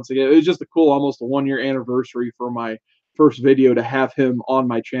say it once again. It was just a cool, almost a 1-year anniversary for my first video to have him on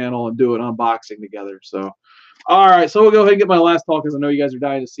my channel and do an unboxing together. So, all right. So we'll go ahead and get my last talk because I know you guys are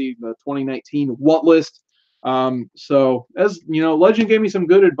dying to see the 2019 What List. So as you know, Legend gave me some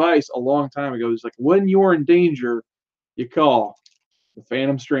good advice a long time ago. It's like when you're in danger, you call the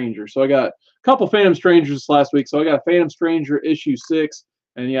Phantom Stranger. So I got a couple Phantom Strangers last week. So I got a Phantom Stranger issue 6,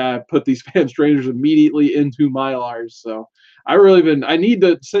 and yeah, I put these Phantom Strangers immediately into Mylars. So I need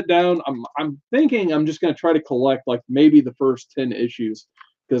to sit down. I'm thinking I'm just gonna try to collect like maybe the first 10 issues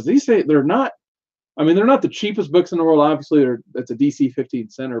because these say they're not. I mean, they're not the cheapest books in the world. Obviously, it's a DC 15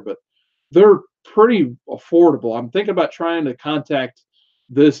 center, but they're pretty affordable. I'm thinking about trying to contact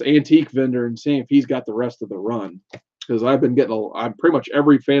this antique vendor and seeing if he's got the rest of the run because I've been getting I'm pretty much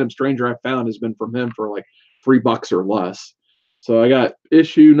every Phantom Stranger I've found has been from him for like $3 or less. So I got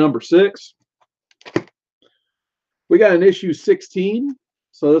issue number 6. We got an issue 16.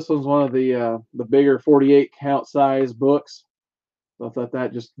 So this one's one of the bigger 48 count size books. So I thought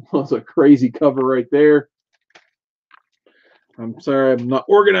that just was a crazy cover right there. I'm sorry, I'm not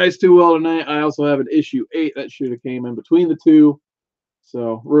organized too well tonight. I also have an issue 8 that should have came in between the two.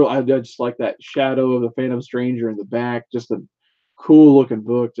 So I just like that shadow of the Phantom Stranger in the back. Just a cool looking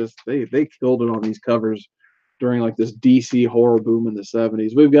book. Just they killed it on these covers during like this DC horror boom in the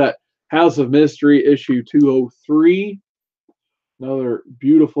 70s. We've got House of Mystery issue 203. Another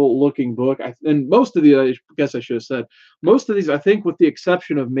beautiful looking book. And most of I guess I should have said, most of these, I think with the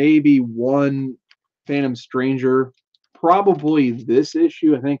exception of maybe one Phantom Stranger, probably this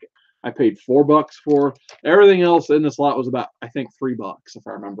issue, I think I paid $4 for. Everything else in this lot was about, I think, $3 if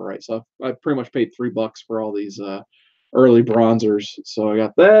I remember right. So I pretty much paid $3 for all these early bronzers. So I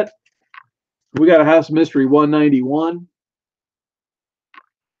got that. We got a House of Mystery 191.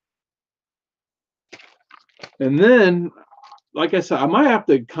 And then, like I said, I might have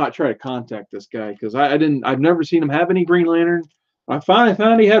to try to contact this guy because I've never seen him have any Green Lantern. I finally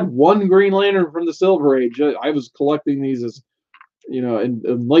found he had one Green Lantern from the Silver Age. I was collecting these as, in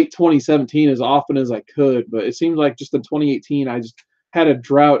late 2017 as often as I could, but it seems like just in 2018 I just had a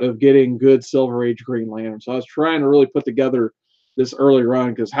drought of getting good Silver Age Green Lantern. So I was trying to really put together this early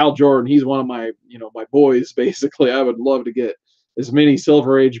run because Hal Jordan, he's one of my my boys basically. I would love to get as many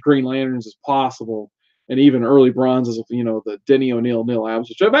Silver Age Green Lanterns as possible, and even early bronzes of the Denny O'Neil Nil Adams,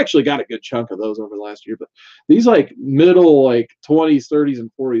 which I've actually got a good chunk of those over the last year. But these like middle 20s, 30s, and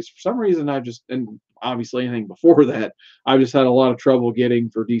 40s, for some reason and obviously anything before that, I've just had a lot of trouble getting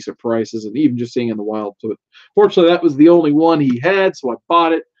for decent prices and even just seeing in the wild. So fortunately, that was the only one he had, so I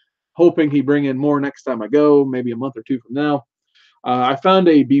bought it, hoping he'd bring in more next time I go, maybe a month or two from now. I found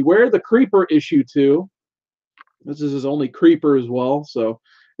a Beware the Creeper issue 2. This is his only Creeper as well, so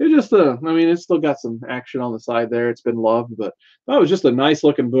it's just it's still got some action on the side there. It's been loved, but that was just a nice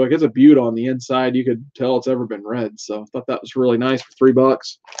looking book. It's a beaut on the inside. You could tell it's ever been read, so I thought that was really nice for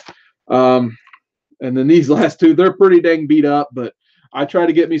 $3. And then these last two, they're pretty dang beat up, but I try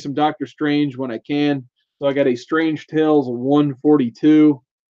to get me some Doctor Strange when I can. So I got a Strange Tales 142.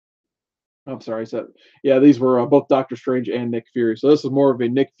 I'm sorry, yeah, these were both Doctor Strange and Nick Fury. So this is more of a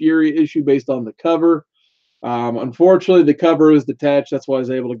Nick Fury issue based on the cover. Unfortunately, the cover is detached. That's why I was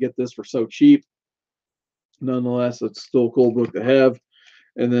able to get this for so cheap. Nonetheless, it's still a cool book to have.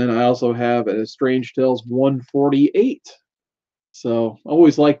 And then I also have a Strange Tales 148. So I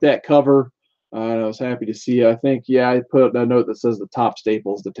always like that cover. And I was happy to see it. I think, yeah, I put a note that says the top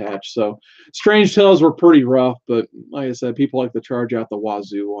staples detached. So Strange Tales were pretty rough, but like I said, people like to charge out the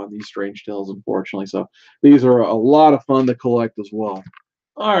wazoo on these Strange Tales, unfortunately. So these are a lot of fun to collect as well.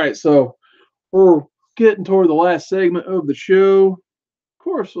 All right, so we're getting toward the last segment of the show. Of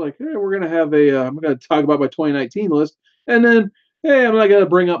course, hey, we're gonna have I'm gonna talk about my 2019 list, and then hey, I'm not gonna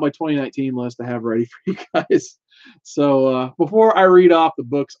bring up my 2019 list to have ready for you guys. So before I read off the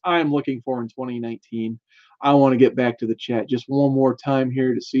books I'm looking for in 2019, I want to get back to the chat just one more time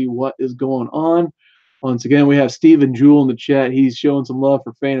here to see what is going on. Once again, we have Stephen Jewell in the chat. He's showing some love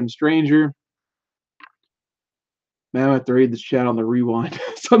for Phantom Stranger. Man, I have to read this chat on the rewind.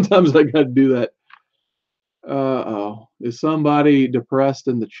 Sometimes I got to do that. Uh-oh. Is somebody depressed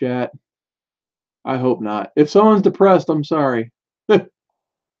in the chat? I hope not. If someone's depressed, I'm sorry.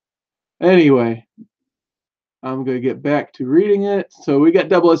 Anyway, I'm going to get back to reading it. So we got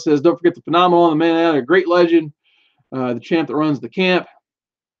Double S says, don't forget the phenomenal, the man, a great legend, the champ that runs the camp.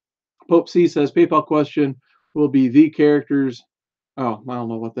 Pope C says, PayPal question will be the characters. Oh, I don't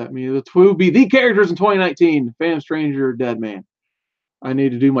know what that means. It will be the characters in 2019. Phantom Stranger, Dead Man. I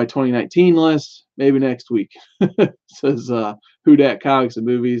need to do my 2019 list maybe next week. Says WhoDat Comics and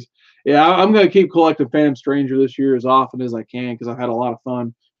Movies. Yeah, I'm going to keep collecting Phantom Stranger this year as often as I can because I've had a lot of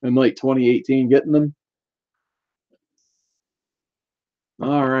fun in late 2018 getting them.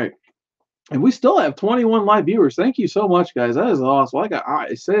 All right. And we still have 21 live viewers. Thank you so much, guys. That is awesome. Like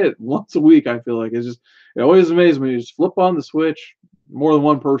I say it once a week, I feel like. It always amazes me. You just flip on the switch, more than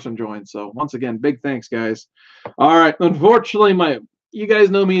one person joins. So once again, big thanks, guys. All right. Unfortunately, you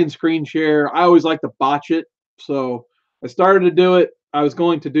guys know me in screen share. I always like to botch it. So I started to do it. I was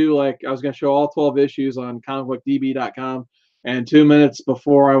going to show all 12 issues on comicbookdb.com. And 2 minutes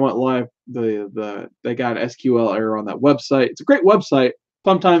before I went live, they got an SQL error on that website. It's a great website.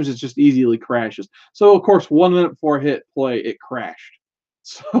 Sometimes it just easily crashes. So, of course, 1 minute before I hit play, it crashed.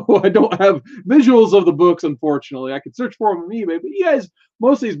 So I don't have visuals of the books, unfortunately. I could search for them on eBay, but you guys,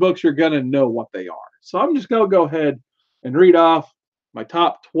 most of these books, you're going to know what they are. So I'm just going to go ahead and read off my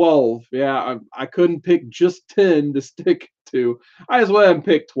top 12. Yeah, I couldn't pick just 10 to stick to. I just went ahead and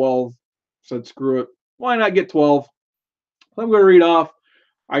picked 12. Said, screw it. Why not get 12? So I'm going to read off.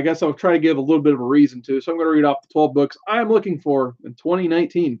 I guess I'll try to give a little bit of a reason to. So I'm going to read off the 12 books I'm looking for in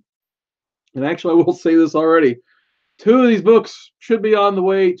 2019. And actually, I will say this already. 2 of these books should be on the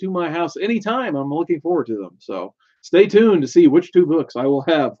way to my house anytime. I'm looking forward to them. So stay tuned to see which 2 books I will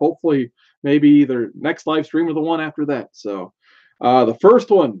have. Hopefully, maybe either next live stream or the one after that. So the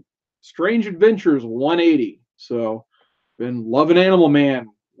first one, Strange Adventures 180. So been loving Animal Man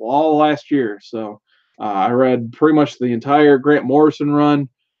all last year. So I read pretty much the entire Grant Morrison run.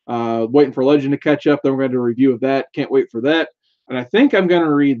 Waiting for Legend to catch up. Then we're going to do a review of that. Can't wait for that. And I think I'm going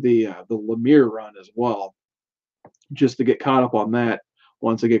to read the Lemire run as well, just to get caught up on that.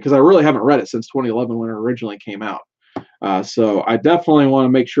 once again, because I really haven't read it since 2011 when it originally came out. So I definitely want to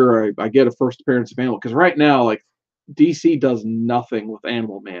make sure I get a first appearance of Animal, because right now, like, DC does nothing with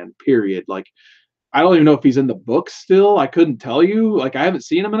Animal Man, period. Like, I don't even know if he's in the book still. I couldn't tell you. Like, I haven't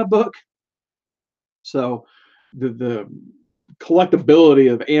seen him in a book. So the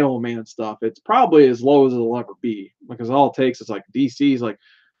collectability of Animal Man stuff, it's probably as low as it'll ever be, because all it takes is like DC's like,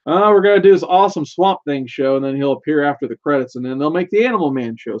 oh, we're gonna do this awesome Swamp Thing show, and then he'll appear after the credits, and then they'll make the Animal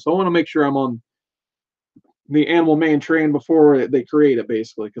Man show. So I want to make sure I'm on the Animal Man train before they create it,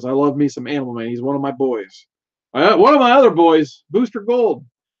 basically, because I love me some Animal Man. He's one of my boys. One of my other boys, Booster Gold.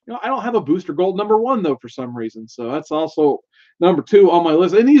 You know, I don't have a Booster Gold #1 though for some reason, so that's also #2 on my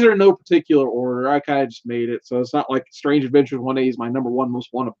list. And these are in no particular order. I kind of just made it, so it's not like Strange Adventures 1A is my #1 most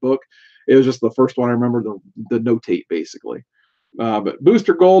wanted book. It was just the first one I remember the notate, basically. But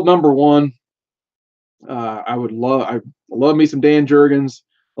Booster Gold #1. I love me some Dan Jurgens.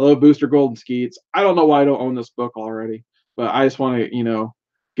 I love Booster Gold and Skeets. I don't know why I don't own this book already, but I just want to,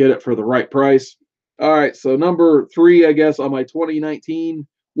 get it for the right price. All right, so #3, I guess, on my 2019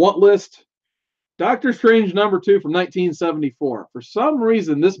 want list, Doctor Strange #2 from 1974. For some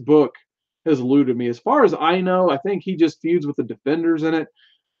reason, this book has eluded me. As far as I know, I think he just feuds with the Defenders in it.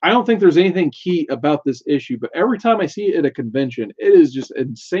 I don't think there's anything key about this issue, but every time I see it at a convention, it is just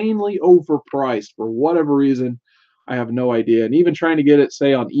insanely overpriced for whatever reason. I have no idea. And even trying to get it,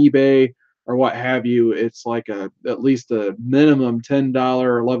 say, on eBay or what have you, it's like at least a minimum $10,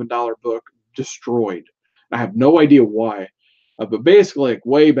 $11 book destroyed. I have no idea why. But basically, like,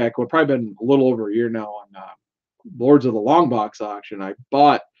 way back, well, probably been a little over a year now, on Lords of the Long Box auction, I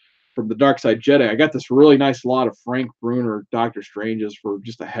bought from the Dark Side Jedi. I got this really nice lot of Frank Bruner Doctor Stranges for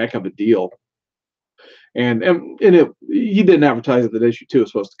just a heck of a deal. And he didn't advertise that issue 2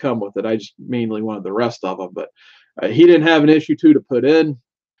 was supposed to come with it. I just mainly wanted the rest of them, but he didn't have an issue 2 to put in.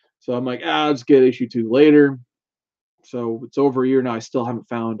 So I'm like, I'll just get issue 2 later. So it's over a year now. I still haven't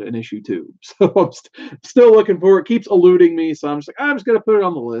found an issue 2. So I'm still looking for it. Keeps eluding me. So I'm just like, I'm just going to put it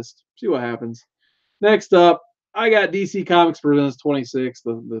on the list. See what happens. Next up, I got DC Comics Presents 26,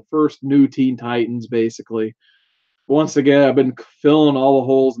 the first new Teen Titans, basically. Once again, I've been filling all the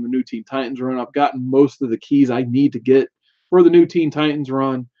holes in the new Teen Titans run. I've gotten most of the keys I need to get for the new Teen Titans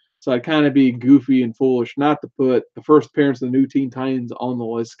run. So I'd kind of be goofy and foolish not to put the first appearance of the new Teen Titans on the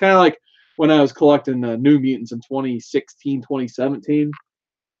list. Kind of like when I was collecting New Mutants in 2016, 2017.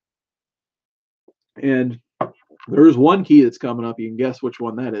 And there's one key that's coming up. You can guess which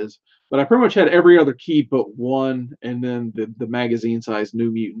one that is. But I pretty much had every other key but one, and then the magazine-sized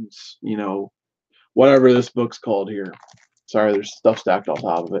New Mutants, whatever this book's called here. Sorry, there's stuff stacked on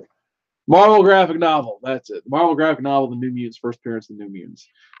top of it. Marvel graphic novel. That's it. Marvel graphic novel, The New Mutants, first appearance of the New Mutants.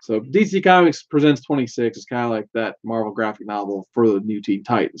 So DC Comics Presents 26 is kind of like that Marvel graphic novel for the new Teen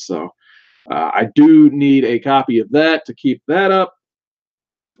Titans. So I do need a copy of that to keep that up.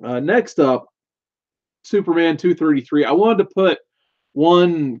 Next up, Superman 233. I wanted to put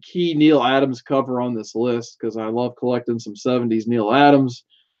one key Neil Adams cover on this list because I love collecting some 70s Neil Adams.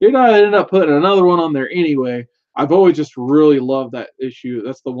 I ended up putting another one on there anyway. I've always just really loved that issue.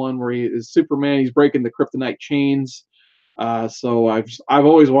 That's the one where he is Superman. He's breaking the kryptonite chains. So I've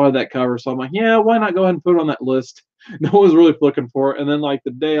always wanted that cover. So I'm like, yeah, why not go ahead and put it on that list? No one's really looking for it. And then, like,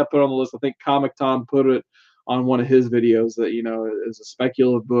 the day I put it on the list, I think KomiKHAN put it on one of his videos that is a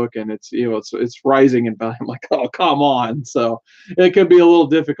speculative book, and it's rising in value. I'm like, oh, come on. So it could be a little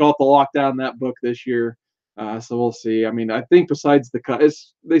difficult to lock down that book this year. So we'll see. I mean, I think besides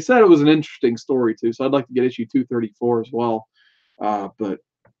they said it was an interesting story too, so I'd like to get issue 234 as well. But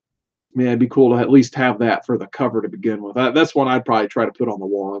man, it'd be cool to at least have that for the cover to begin with. That's one I'd probably try to put on the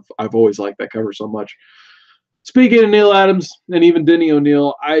wall. I've always liked that cover so much. Speaking of Neil Adams and even Denny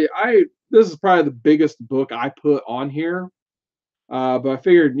O'Neil, this is probably the biggest book I put on here. But I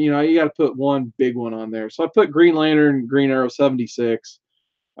figured, you got to put one big one on there. So I put Green Lantern, Green Arrow 76.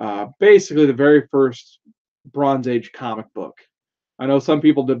 Basically the very first Bronze Age comic book. I know some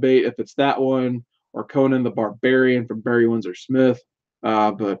people debate if it's that one or Conan the Barbarian from Barry Windsor Smith.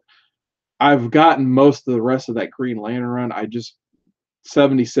 But I've gotten most of the rest of that Green Lantern run.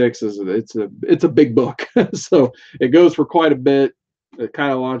 76 it's a big book. So it goes for quite a bit. It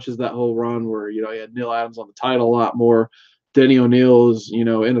kind of launches that whole run where you had Neil Adams on the title a lot more. Denny O'Neil is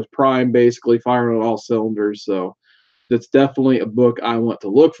in his prime, basically firing on all cylinders. So that's definitely a book I want to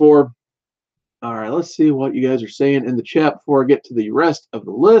look for. All right, let's see what you guys are saying in the chat before I get to the rest of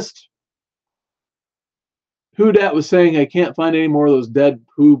the list. WhoDat was saying I can't find any more of those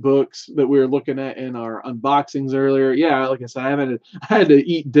Deadpool books that we were looking at in our unboxings earlier. Yeah, like I said, I had to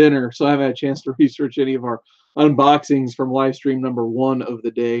eat dinner, so I haven't had a chance to research any of our unboxings from Livestream number 1 of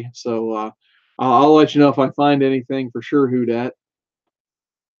the day. So I'll let you know if I find anything for sure, WhoDat.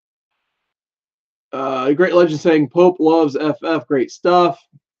 Great Legend saying Pope loves FF. Great stuff.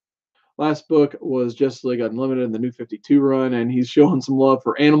 Last book was Justice League Unlimited in the New 52 run, and he's showing some love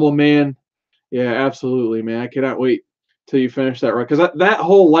for Animal Man. Yeah, absolutely, man. I cannot wait till you finish that run, because that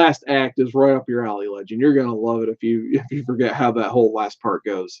whole last act is right up your alley, Legend. You're gonna love it if you forget how that whole last part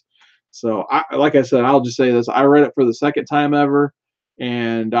goes. So, like I said, I'll just say this: I read it for the second time ever,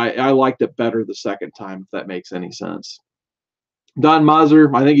 and I liked it better the second time, if that makes any sense. Don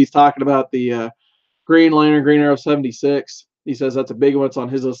Mazur, I think he's talking about the Green Lantern, Green Arrow 76. He says that's a big one. It's on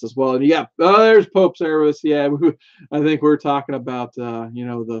his list as well. And yeah, there's Pope Service. Yeah, I think we're talking about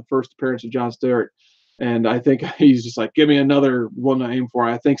the first appearance of John Stewart, and I think he's just like, give me another one to aim for.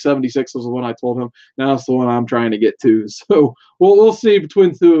 I think 76 was the one I told him. Now it's the one I'm trying to get to. So we'll see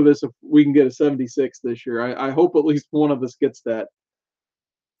between the two of us if we can get a 76 this year. I hope at least one of us gets that.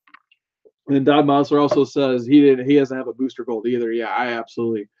 And Don Monster also says he doesn't have a booster gold either. Yeah, I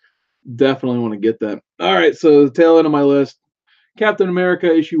absolutely definitely want to get that. All right, so the tail end of my list, Captain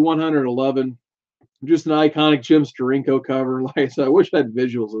America issue 111, just an iconic Jim Steranko cover. Like I said, I wish I had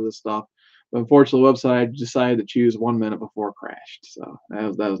visuals of this stuff, but unfortunately, the website decided to choose 1 minute before it crashed. So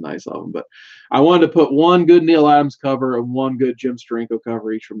that was nice of them. But I wanted to put one good Neil Adams cover and one good Jim Steranko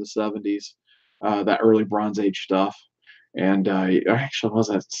cover, each from the 70s, that early Bronze Age stuff. And actually, was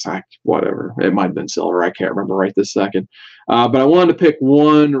that whatever? It might have been silver. I can't remember right this second. But I wanted to pick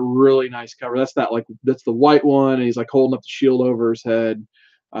one really nice cover. That's the white one, and he's like holding up the shield over his head,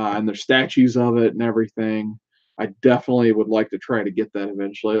 and there's statues of it and everything. I definitely would like to try to get that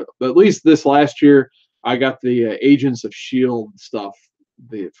eventually. But at least this last year, I got the Agents of S.H.I.E.L.D. stuff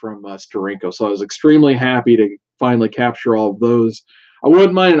from Steranko. So I was extremely happy to finally capture all of those. I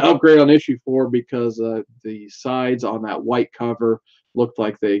wouldn't mind an upgrade on issue 4 because the sides on that white cover looked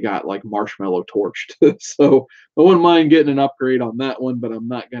like they got like marshmallow torched. So I wouldn't mind getting an upgrade on that one, but I'm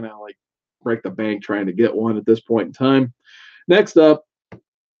not gonna like break the bank trying to get one at this point in time. Next up,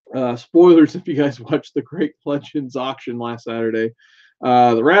 spoilers if you guys watched the Great Legends auction last Saturday.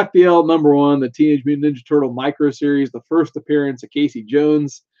 The Raphael #1, the Teenage Mutant Ninja Turtle micro series, the first appearance of Casey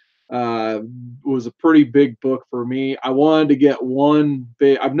Jones. Was a pretty big book for me. I wanted to get one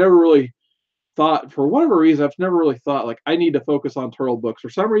big. I've never really thought, for whatever reason, I've never really thought like I need to focus on turtle books. For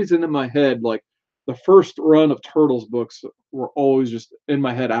some reason in my head, like the first run of Turtles books were always just in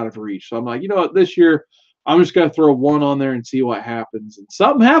my head out of reach. So I'm like, you know what, this year I'm just gonna throw one on there and see what happens. And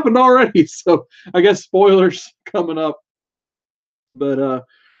something happened already. So I guess spoilers coming up. But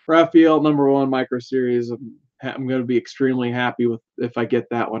Raphael #1 micro series. I'm going to be extremely happy with if I get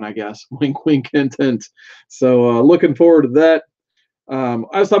that one, I guess. Wink, wink, hint, hint. So looking forward to that. I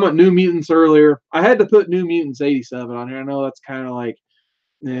was talking about New Mutants earlier. I had to put New Mutants 87 on here. I know that's kind of like,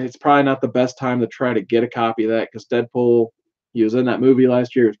 it's probably not the best time to try to get a copy of that because Deadpool, he was in that movie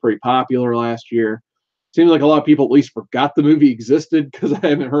last year. It was pretty popular last year. Seems like a lot of people at least forgot the movie existed because I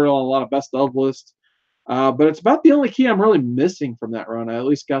haven't heard it on a lot of best of lists. But it's about the only key I'm really missing from that run. I at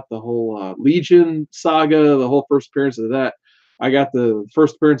least got the whole Legion saga, the whole first appearance of that. I got the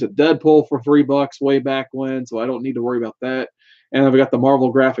first appearance of Deadpool for $3 way back when, so I don't need to worry about that. And I've got the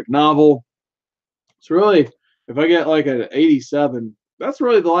Marvel graphic novel. So really, if I get like an 87, that's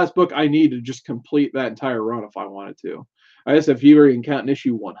really the last book I need to just complete that entire run if I wanted to. I guess if you even count an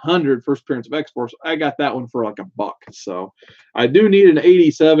issue 100, first appearance of X-Force, I got that one for like $1. So I do need an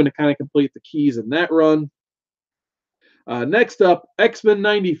 87 to kind of complete the keys in that run. Next up, X-Men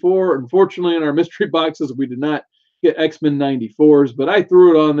 94. Unfortunately, in our mystery boxes, we did not get X-Men 94s, but I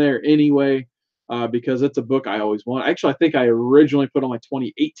threw it on there anyway because it's a book I always want. Actually, I think I originally put on my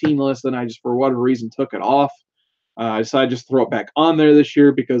 2018 list, and I just, for whatever reason, took it off. I decided just to throw it back on there this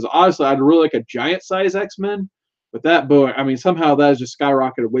year because honestly, I'd really like a giant size X-Men. But that book, I mean, somehow that has just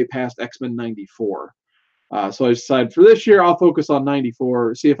skyrocketed way past X-Men 94. So I decided for this year, I'll focus on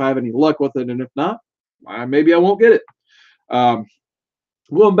 94, see if I have any luck with it. And if not, maybe I won't get it.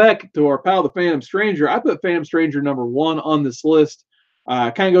 Going back to our pal, the Phantom Stranger, I put Phantom Stranger #1 on this list.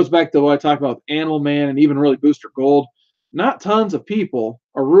 Kind of goes back to what I talked about with Animal Man and even really Booster Gold. Not tons of people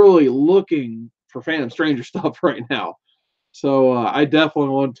are really looking for Phantom Stranger stuff right now. So I definitely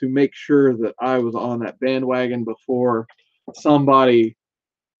wanted to make sure that I was on that bandwagon before somebody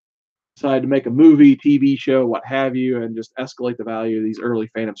decided to make a movie, TV show, what have you, and just escalate the value of these early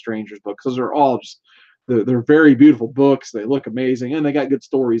Phantom Strangers books because they're all just they're very beautiful books. They look amazing and they got good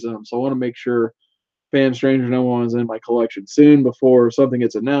stories in them. So I want to make sure Phantom Stranger #1 is in my collection soon before something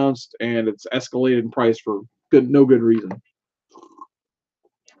gets announced and it's escalated in price for no good reason.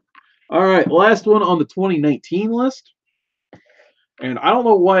 All right, last one on the 2019 list. And I don't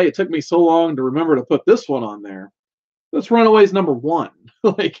know why it took me so long to remember to put this one on there. That's Runaways #1.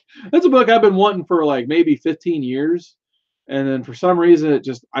 Like, that's a book I've been wanting for like maybe 15 years. And then for some reason, it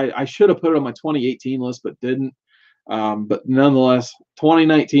just, I should have put it on my 2018 list, but didn't. But nonetheless,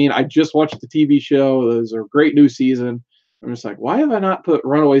 2019, I just watched the TV show. It was a great new season. I'm just like, why have I not put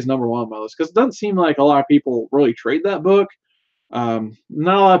Runaways #1 on my list? Because it doesn't seem like a lot of people really trade that book. Not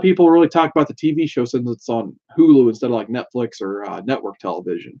a lot of people really talk about the TV show since it's on Hulu instead of like Netflix or network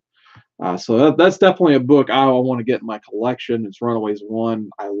television. So that's definitely a book I want to get in my collection. It's Runaways 1.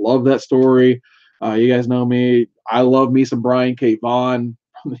 I love that story. You guys know me. I love me some Brian K. Vaughan.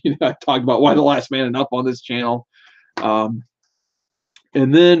 I talked about Why the Last Man and Up on this channel. And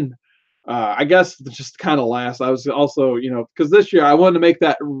then I guess just kind of last, I was also, because this year I wanted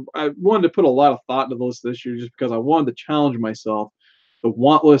to I wanted to put a lot of thought into the list this year just because I wanted to challenge myself. The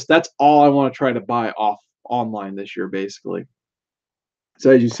want list, that's all I want to try to buy off online this year, basically. So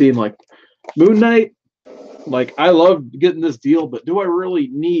as you see, like Moon Knight, like I love getting this deal, but do I really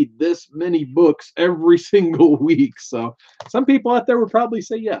need this many books every single week? So some people out there would probably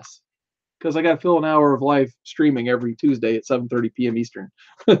say yes, because I got to fill an hour of live streaming every Tuesday at 7:30 p.m. Eastern.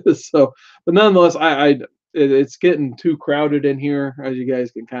 So, but nonetheless, it's getting too crowded in here, as you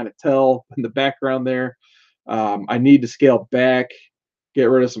guys can kind of tell in the background there. I need to scale back, get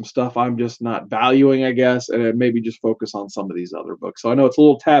rid of some stuff I'm just not valuing, I guess, and then maybe just focus on some of these other books. So I know it's a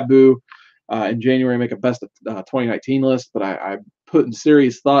little taboo in January make a best of 2019 list, but I'm putting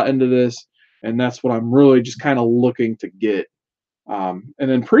serious thought into this, and that's what I'm really just kind of looking to get. And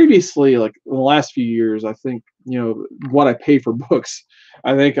then previously, like in the last few years, I think, what I pay for books,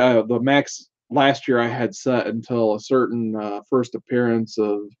 I think the max last year I had set until a certain first appearance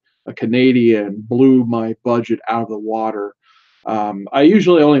of a Canadian blew my budget out of the water. I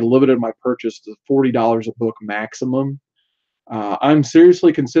usually only limited my purchase to $40 a book maximum. I'm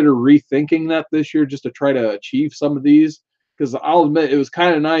seriously consider rethinking that this year just to try to achieve some of these. Because I'll admit it was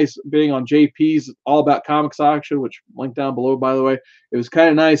kind of nice being on JP's All About Comics auction, which linked down below, by the way. It was kind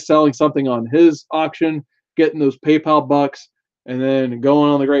of nice selling something on his auction, getting those PayPal bucks, and then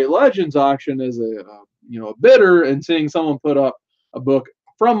going on the Great Legends auction as a bidder and seeing someone put up a book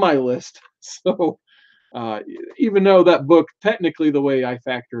from my list. So even though that book technically the way I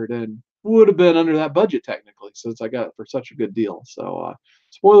factor it in would have been under that budget technically, since I got it for such a good deal. So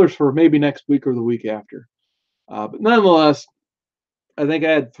spoilers for maybe next week or the week after. But nonetheless, I think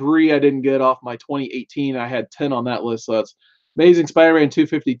I had 3 I didn't get off my 2018. I had 10 on that list. So that's Amazing Spider-Man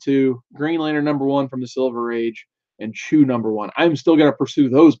 252, Green Lantern #1 from the Silver Age, and Chew #1. I'm still going to pursue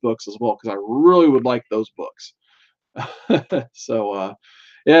those books as well because I really would like those books. So,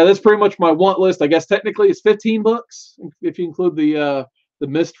 yeah, that's pretty much my want list. I guess technically it's 15 books if you include the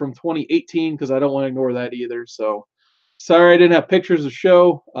Mist from 2018 because I don't want to ignore that either. So sorry I didn't have pictures to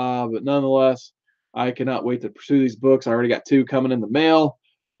show, but nonetheless, I cannot wait to pursue these books. I already got 2 coming in the mail.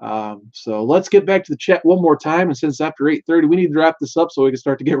 So let's get back to the chat one more time. And since after 8:30, we need to wrap this up so we can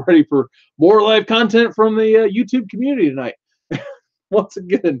start to get ready for more live content from the YouTube community tonight. Once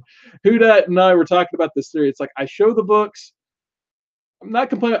again, WhoDat and I were talking about this theory. It's like I show the books. I'm not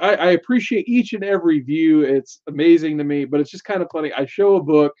complaining. I appreciate each and every view. It's amazing to me, but it's just kind of funny. I show a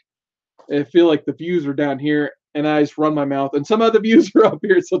book. I feel like the views are down here, and I just run my mouth, and some of the views are up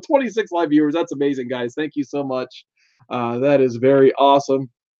here. So 26 live viewers. That's amazing, guys. Thank you so much. That is very awesome.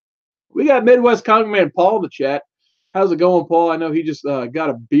 We got Midwest Comic Man Paul in the chat. How's it going, Paul? I know he just got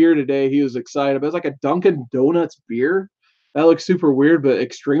a beer today. He was excited. But it's like a Dunkin' Donuts beer. That looks super weird, but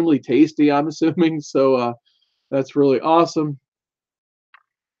extremely tasty, I'm assuming. So that's really awesome.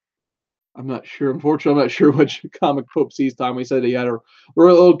 I'm not sure. Unfortunately, I'm not sure which comic Pope sees time. He said he had a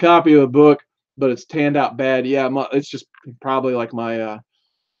real old copy of a book, but it's tanned out bad. Yeah, it's just probably like my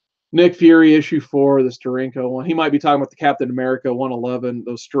Nick Fury issue 4, the Steranko one. He might be talking about the Captain America 111,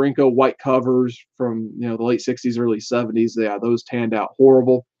 those Steranko white covers from the late 60s, early 70s. Yeah, those tanned out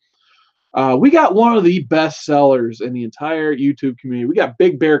horrible. We got one of the best sellers in the entire YouTube community. We got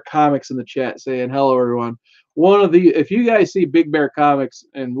Big Bear Comics in the chat saying hello, everyone. If you guys see Big Bear Comics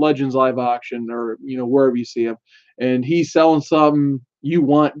and Legends Live Auction or wherever you see him, and he's selling something you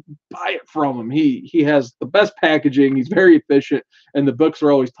want, buy it from him. He has the best packaging. He's very efficient, and the books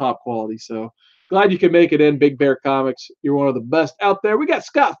are always top quality. So glad you can make it in, Big Bear Comics. You're one of the best out there. We got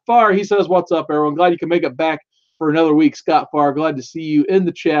Scott Farr. He says, "What's up, everyone? Glad you can make it back for another week, Scott Farr. Glad to see you in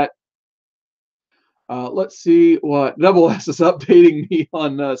the chat." Let's see what Double S is updating me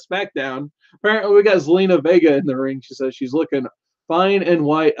on SmackDown. Apparently, we got Zelina Vega in the ring. She says she's looking fine and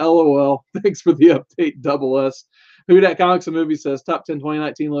white. LOL. Thanks for the update, Double S. WhoDat Comics and Movies says top 10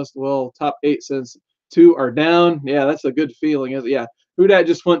 2019 list. Well, top 8 since 2 are down. Yeah, that's a good feeling. Yeah, WhoDat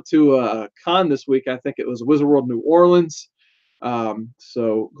just went to con this week. I think it was Wizard World New Orleans.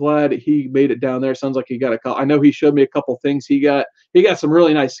 So glad he made it down there. Sounds like he got a call. I know he showed me a couple things he got. He got some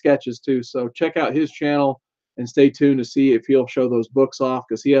really nice sketches too. So check out his channel and stay tuned to see if he'll show those books off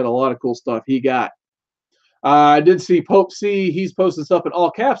because he had a lot of cool stuff he got. I did see Pope C. He's posting stuff in all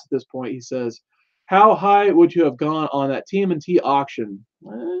caps at this point. He says, "How high would you have gone on that TMNT auction?"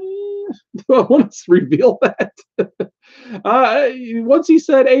 Do I want to reveal that? Once he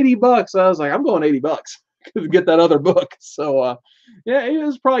said $80, I was like, I'm going $80 to get that other book. So yeah, it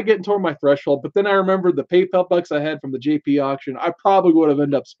was probably getting toward my threshold. But then I remembered the PayPal bucks I had from the JP auction. I probably would have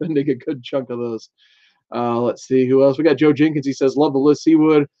ended up spending a good chunk of those. Let's see who else. We got Joe Jenkins. He says, love the list.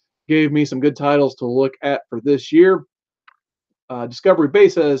 Seawood gave me some good titles to look at for this year. Discovery Bay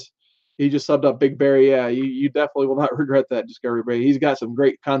says he just subbed up Big Barry. Yeah, you definitely will not regret that, Discovery Bay. He's got some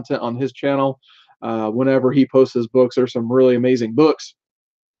great content on his channel. Whenever he posts his books, there's some really amazing books.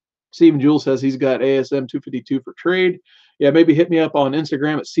 Stephen Jules says he's got ASM 252 for trade. Yeah, maybe hit me up on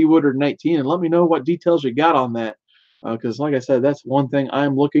Instagram at Seawoodard19 and let me know what details you got on that. Because like I said, that's one thing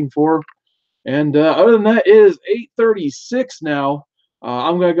I'm looking for. And other than that, it is 8:36 now.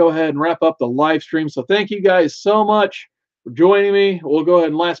 I'm going to go ahead and wrap up the live stream. So thank you guys so much for joining me. We'll go ahead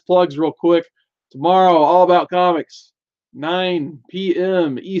and last plugs real quick. Tomorrow, All About Comics, 9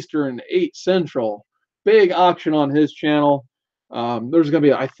 p.m. Eastern, 8 Central. Big auction on his channel. There's going to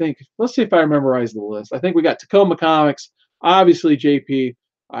be, I think, let's see if I memorize the list. I think we got KomiKHAN, obviously JP.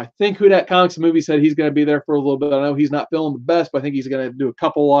 I think WhoDat Comics and Movie said he's going to be there for a little bit. I know he's not feeling the best, but I think he's going to do a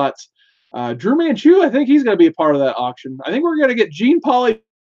couple lots. Drew Manchu, I think he's going to be a part of that auction. I think we're going to get Gene Polly's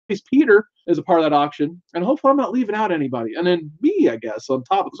Peter as a part of that auction. And hopefully I'm not leaving out anybody. And then me, I guess, on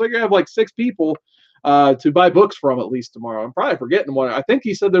top. So you're going to have like 6 people to buy books from at least tomorrow. I'm probably forgetting one. I think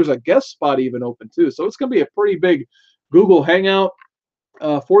he said there's a guest spot even open too. So it's going to be a pretty big Google Hangout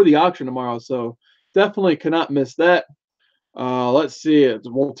for the auction tomorrow. So definitely cannot miss that. Let's see.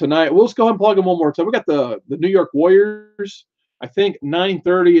 Well, tonight, we'll just go ahead and plug in one more time. We got the New York Warriors. I think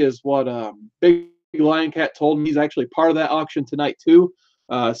 9:30 is what Big Lion Cat told me. He's actually part of that auction tonight too.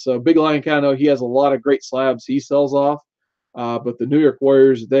 So Big Lion Cat, I know he has a lot of great slabs he sells off. But the New York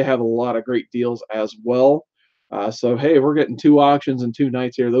Warriors, they have a lot of great deals as well. So hey, we're getting 2 auctions in 2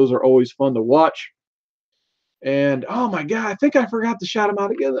 nights here. Those are always fun to watch. And oh my God, I think I forgot to shout him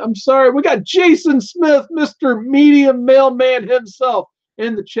out again. I'm sorry. We got Jason Smith, Mr. Medium Mailman himself,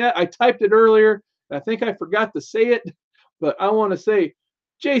 in the chat. I typed it earlier. I think I forgot to say it. But I want to say,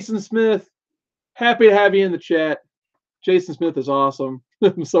 Jason Smith, happy to have you in the chat. Jason Smith is awesome.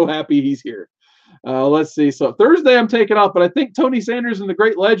 I'm so happy he's here. Let's see. So Thursday I'm taking off, but I think Tony Sanders and the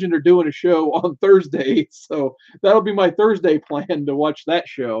Great Legend are doing a show on Thursday. So that'll be my Thursday plan to watch that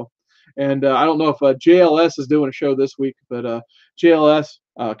show. And I don't know if JLS is doing a show this week, but JLS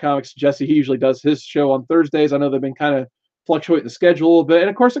Comics, Jesse, he usually does his show on Thursdays. I know they've been kind of fluctuating the schedule a little bit. And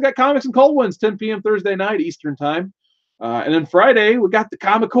of course, I got Comics and Cold Ones, 10 p.m. Thursday night Eastern time. And then Friday, we got the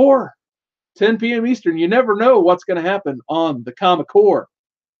KomiKHAN, 10 p.m. Eastern. You never know what's going to happen on the KomiKHAN.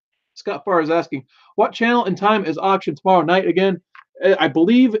 Scott Farr is asking, what channel and time is auction tomorrow night again? I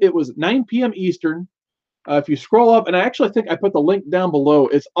believe it was 9 p.m. Eastern. If you scroll up, and I actually think I put the link down below,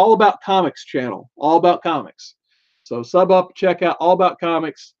 it's All About Comics channel, All About Comics. So sub up, check out All About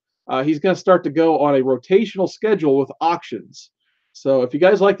Comics. He's going to start to go on a rotational schedule with auctions. So if you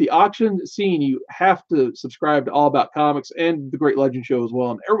guys like the auction scene, you have to subscribe to All About Comics and the Great Legend Show as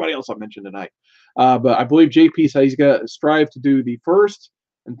well, and everybody else I mentioned tonight. But I believe JP said he's going to strive to do the first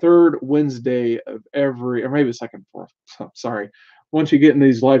and third Wednesday of every, or maybe the second, fourth. Sorry. Once you get in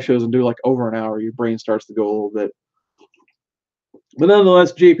these live shows and do like over an hour, your brain starts to go a little bit. But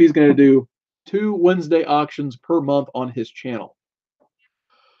nonetheless, JP is going to do 2 Wednesday auctions per month on his channel.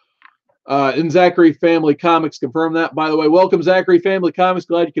 And Zachary Family Comics confirmed that. By the way, welcome Zachary Family Comics.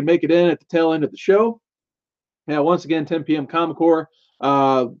 Glad you can make it in at the tail end of the show. Yeah, once again, 10 p.m. KomiKHAN.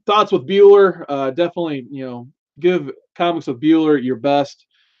 Thoughts with Bueller. Definitely, give Comics with Bueller your best.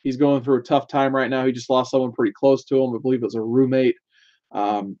 He's going through a tough time right now. He just lost someone pretty close to him. I believe it was a roommate.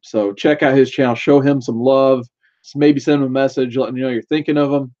 So check out his channel. Show him some love. Maybe send him a message, letting him know you're thinking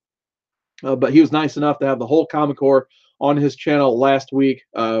of him. But he was nice enough to have the whole KomiKHAN on his channel last week.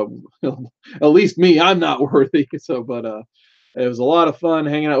 At least me, I'm not worthy. So, but it was a lot of fun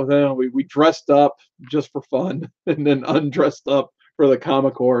hanging out with him. We dressed up just for fun and then undressed up for the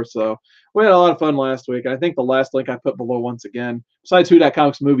KomiKHAN. So we had a lot of fun last week. I think the last link I put below once again. Besides WhoDat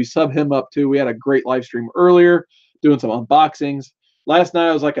Comics Movie, sub him up too. We had a great live stream earlier doing some unboxings. last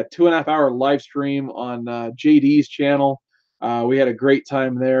night was like a 2.5 hour live stream on JD's channel. We had a great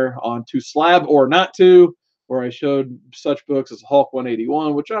time there on To Slab or Not To, where I showed such books as Hulk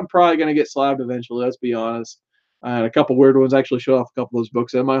 181, which I'm probably going to get slabbed eventually, let's be honest. And a couple weird ones. Actually showed off a couple of those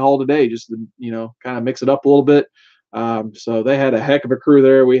books in my haul today, just to, kind of mix it up a little bit. So they had a heck of a crew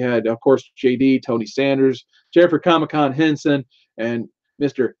there. We had, of course, JD, Tony Sanders, Jeffrey KomiKHAN, Hensen, and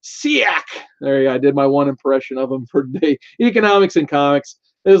Mr. Siak. There you go. I did my one impression of him for today. Economics and comics.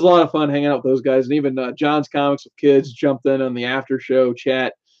 It was a lot of fun hanging out with those guys. And even John's Comics with Kids jumped in on the after show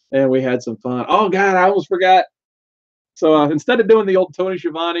chat, and we had some fun. Oh, God, I almost forgot. So instead of doing the old Tony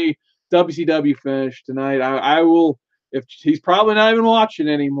Schiavone WCW finish tonight, I will, if he's probably not even watching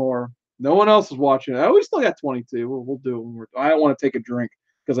anymore. No one else is watching it. Oh, we still got 22. We'll do it when we're, I don't want to take a drink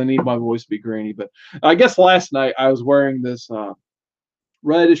because I need my voice to be grainy. But I guess last night I was wearing this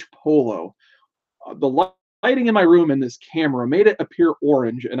reddish polo. The lighting in my room and this camera made it appear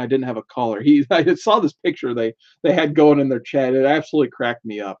orange, and I didn't have a collar. I saw this picture they had going in their chat. It absolutely cracked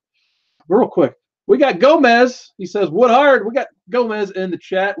me up. Real quick, we got Gomez. He says, "What hard?" We got Gomez in the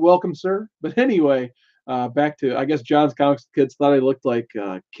chat. Welcome, sir. But anyway, back to, I guess, John's Comics Kids thought he looked like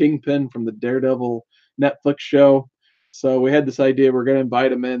Kingpin from the Daredevil Netflix show. So we had this idea we're going to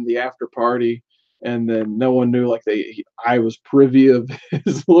invite him in the after party, and then no one knew, like, I was privy of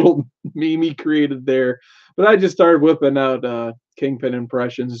his little meme he created there. But I just started whipping out Kingpin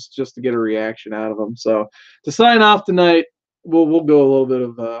impressions just to get a reaction out of him. So to sign off tonight, we'll go a little bit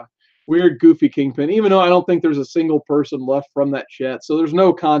of weird, goofy Kingpin, even though I don't think there's a single person left from that chat. So there's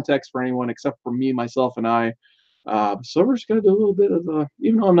no context for anyone except for me, myself, and I. So we're just going to do a little bit of,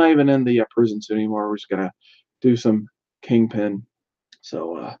 even though I'm not even in the prison suit anymore, we're just going to do some Kingpin.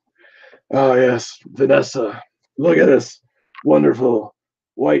 So, oh, yes, Vanessa, look at this wonderful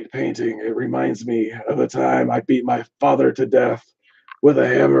white painting. It reminds me of a time I beat my father to death with a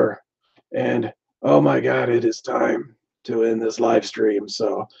hammer. And, oh, my God, it is time to end this live stream.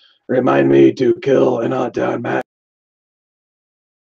 So remind me to kill and hunt down Matt.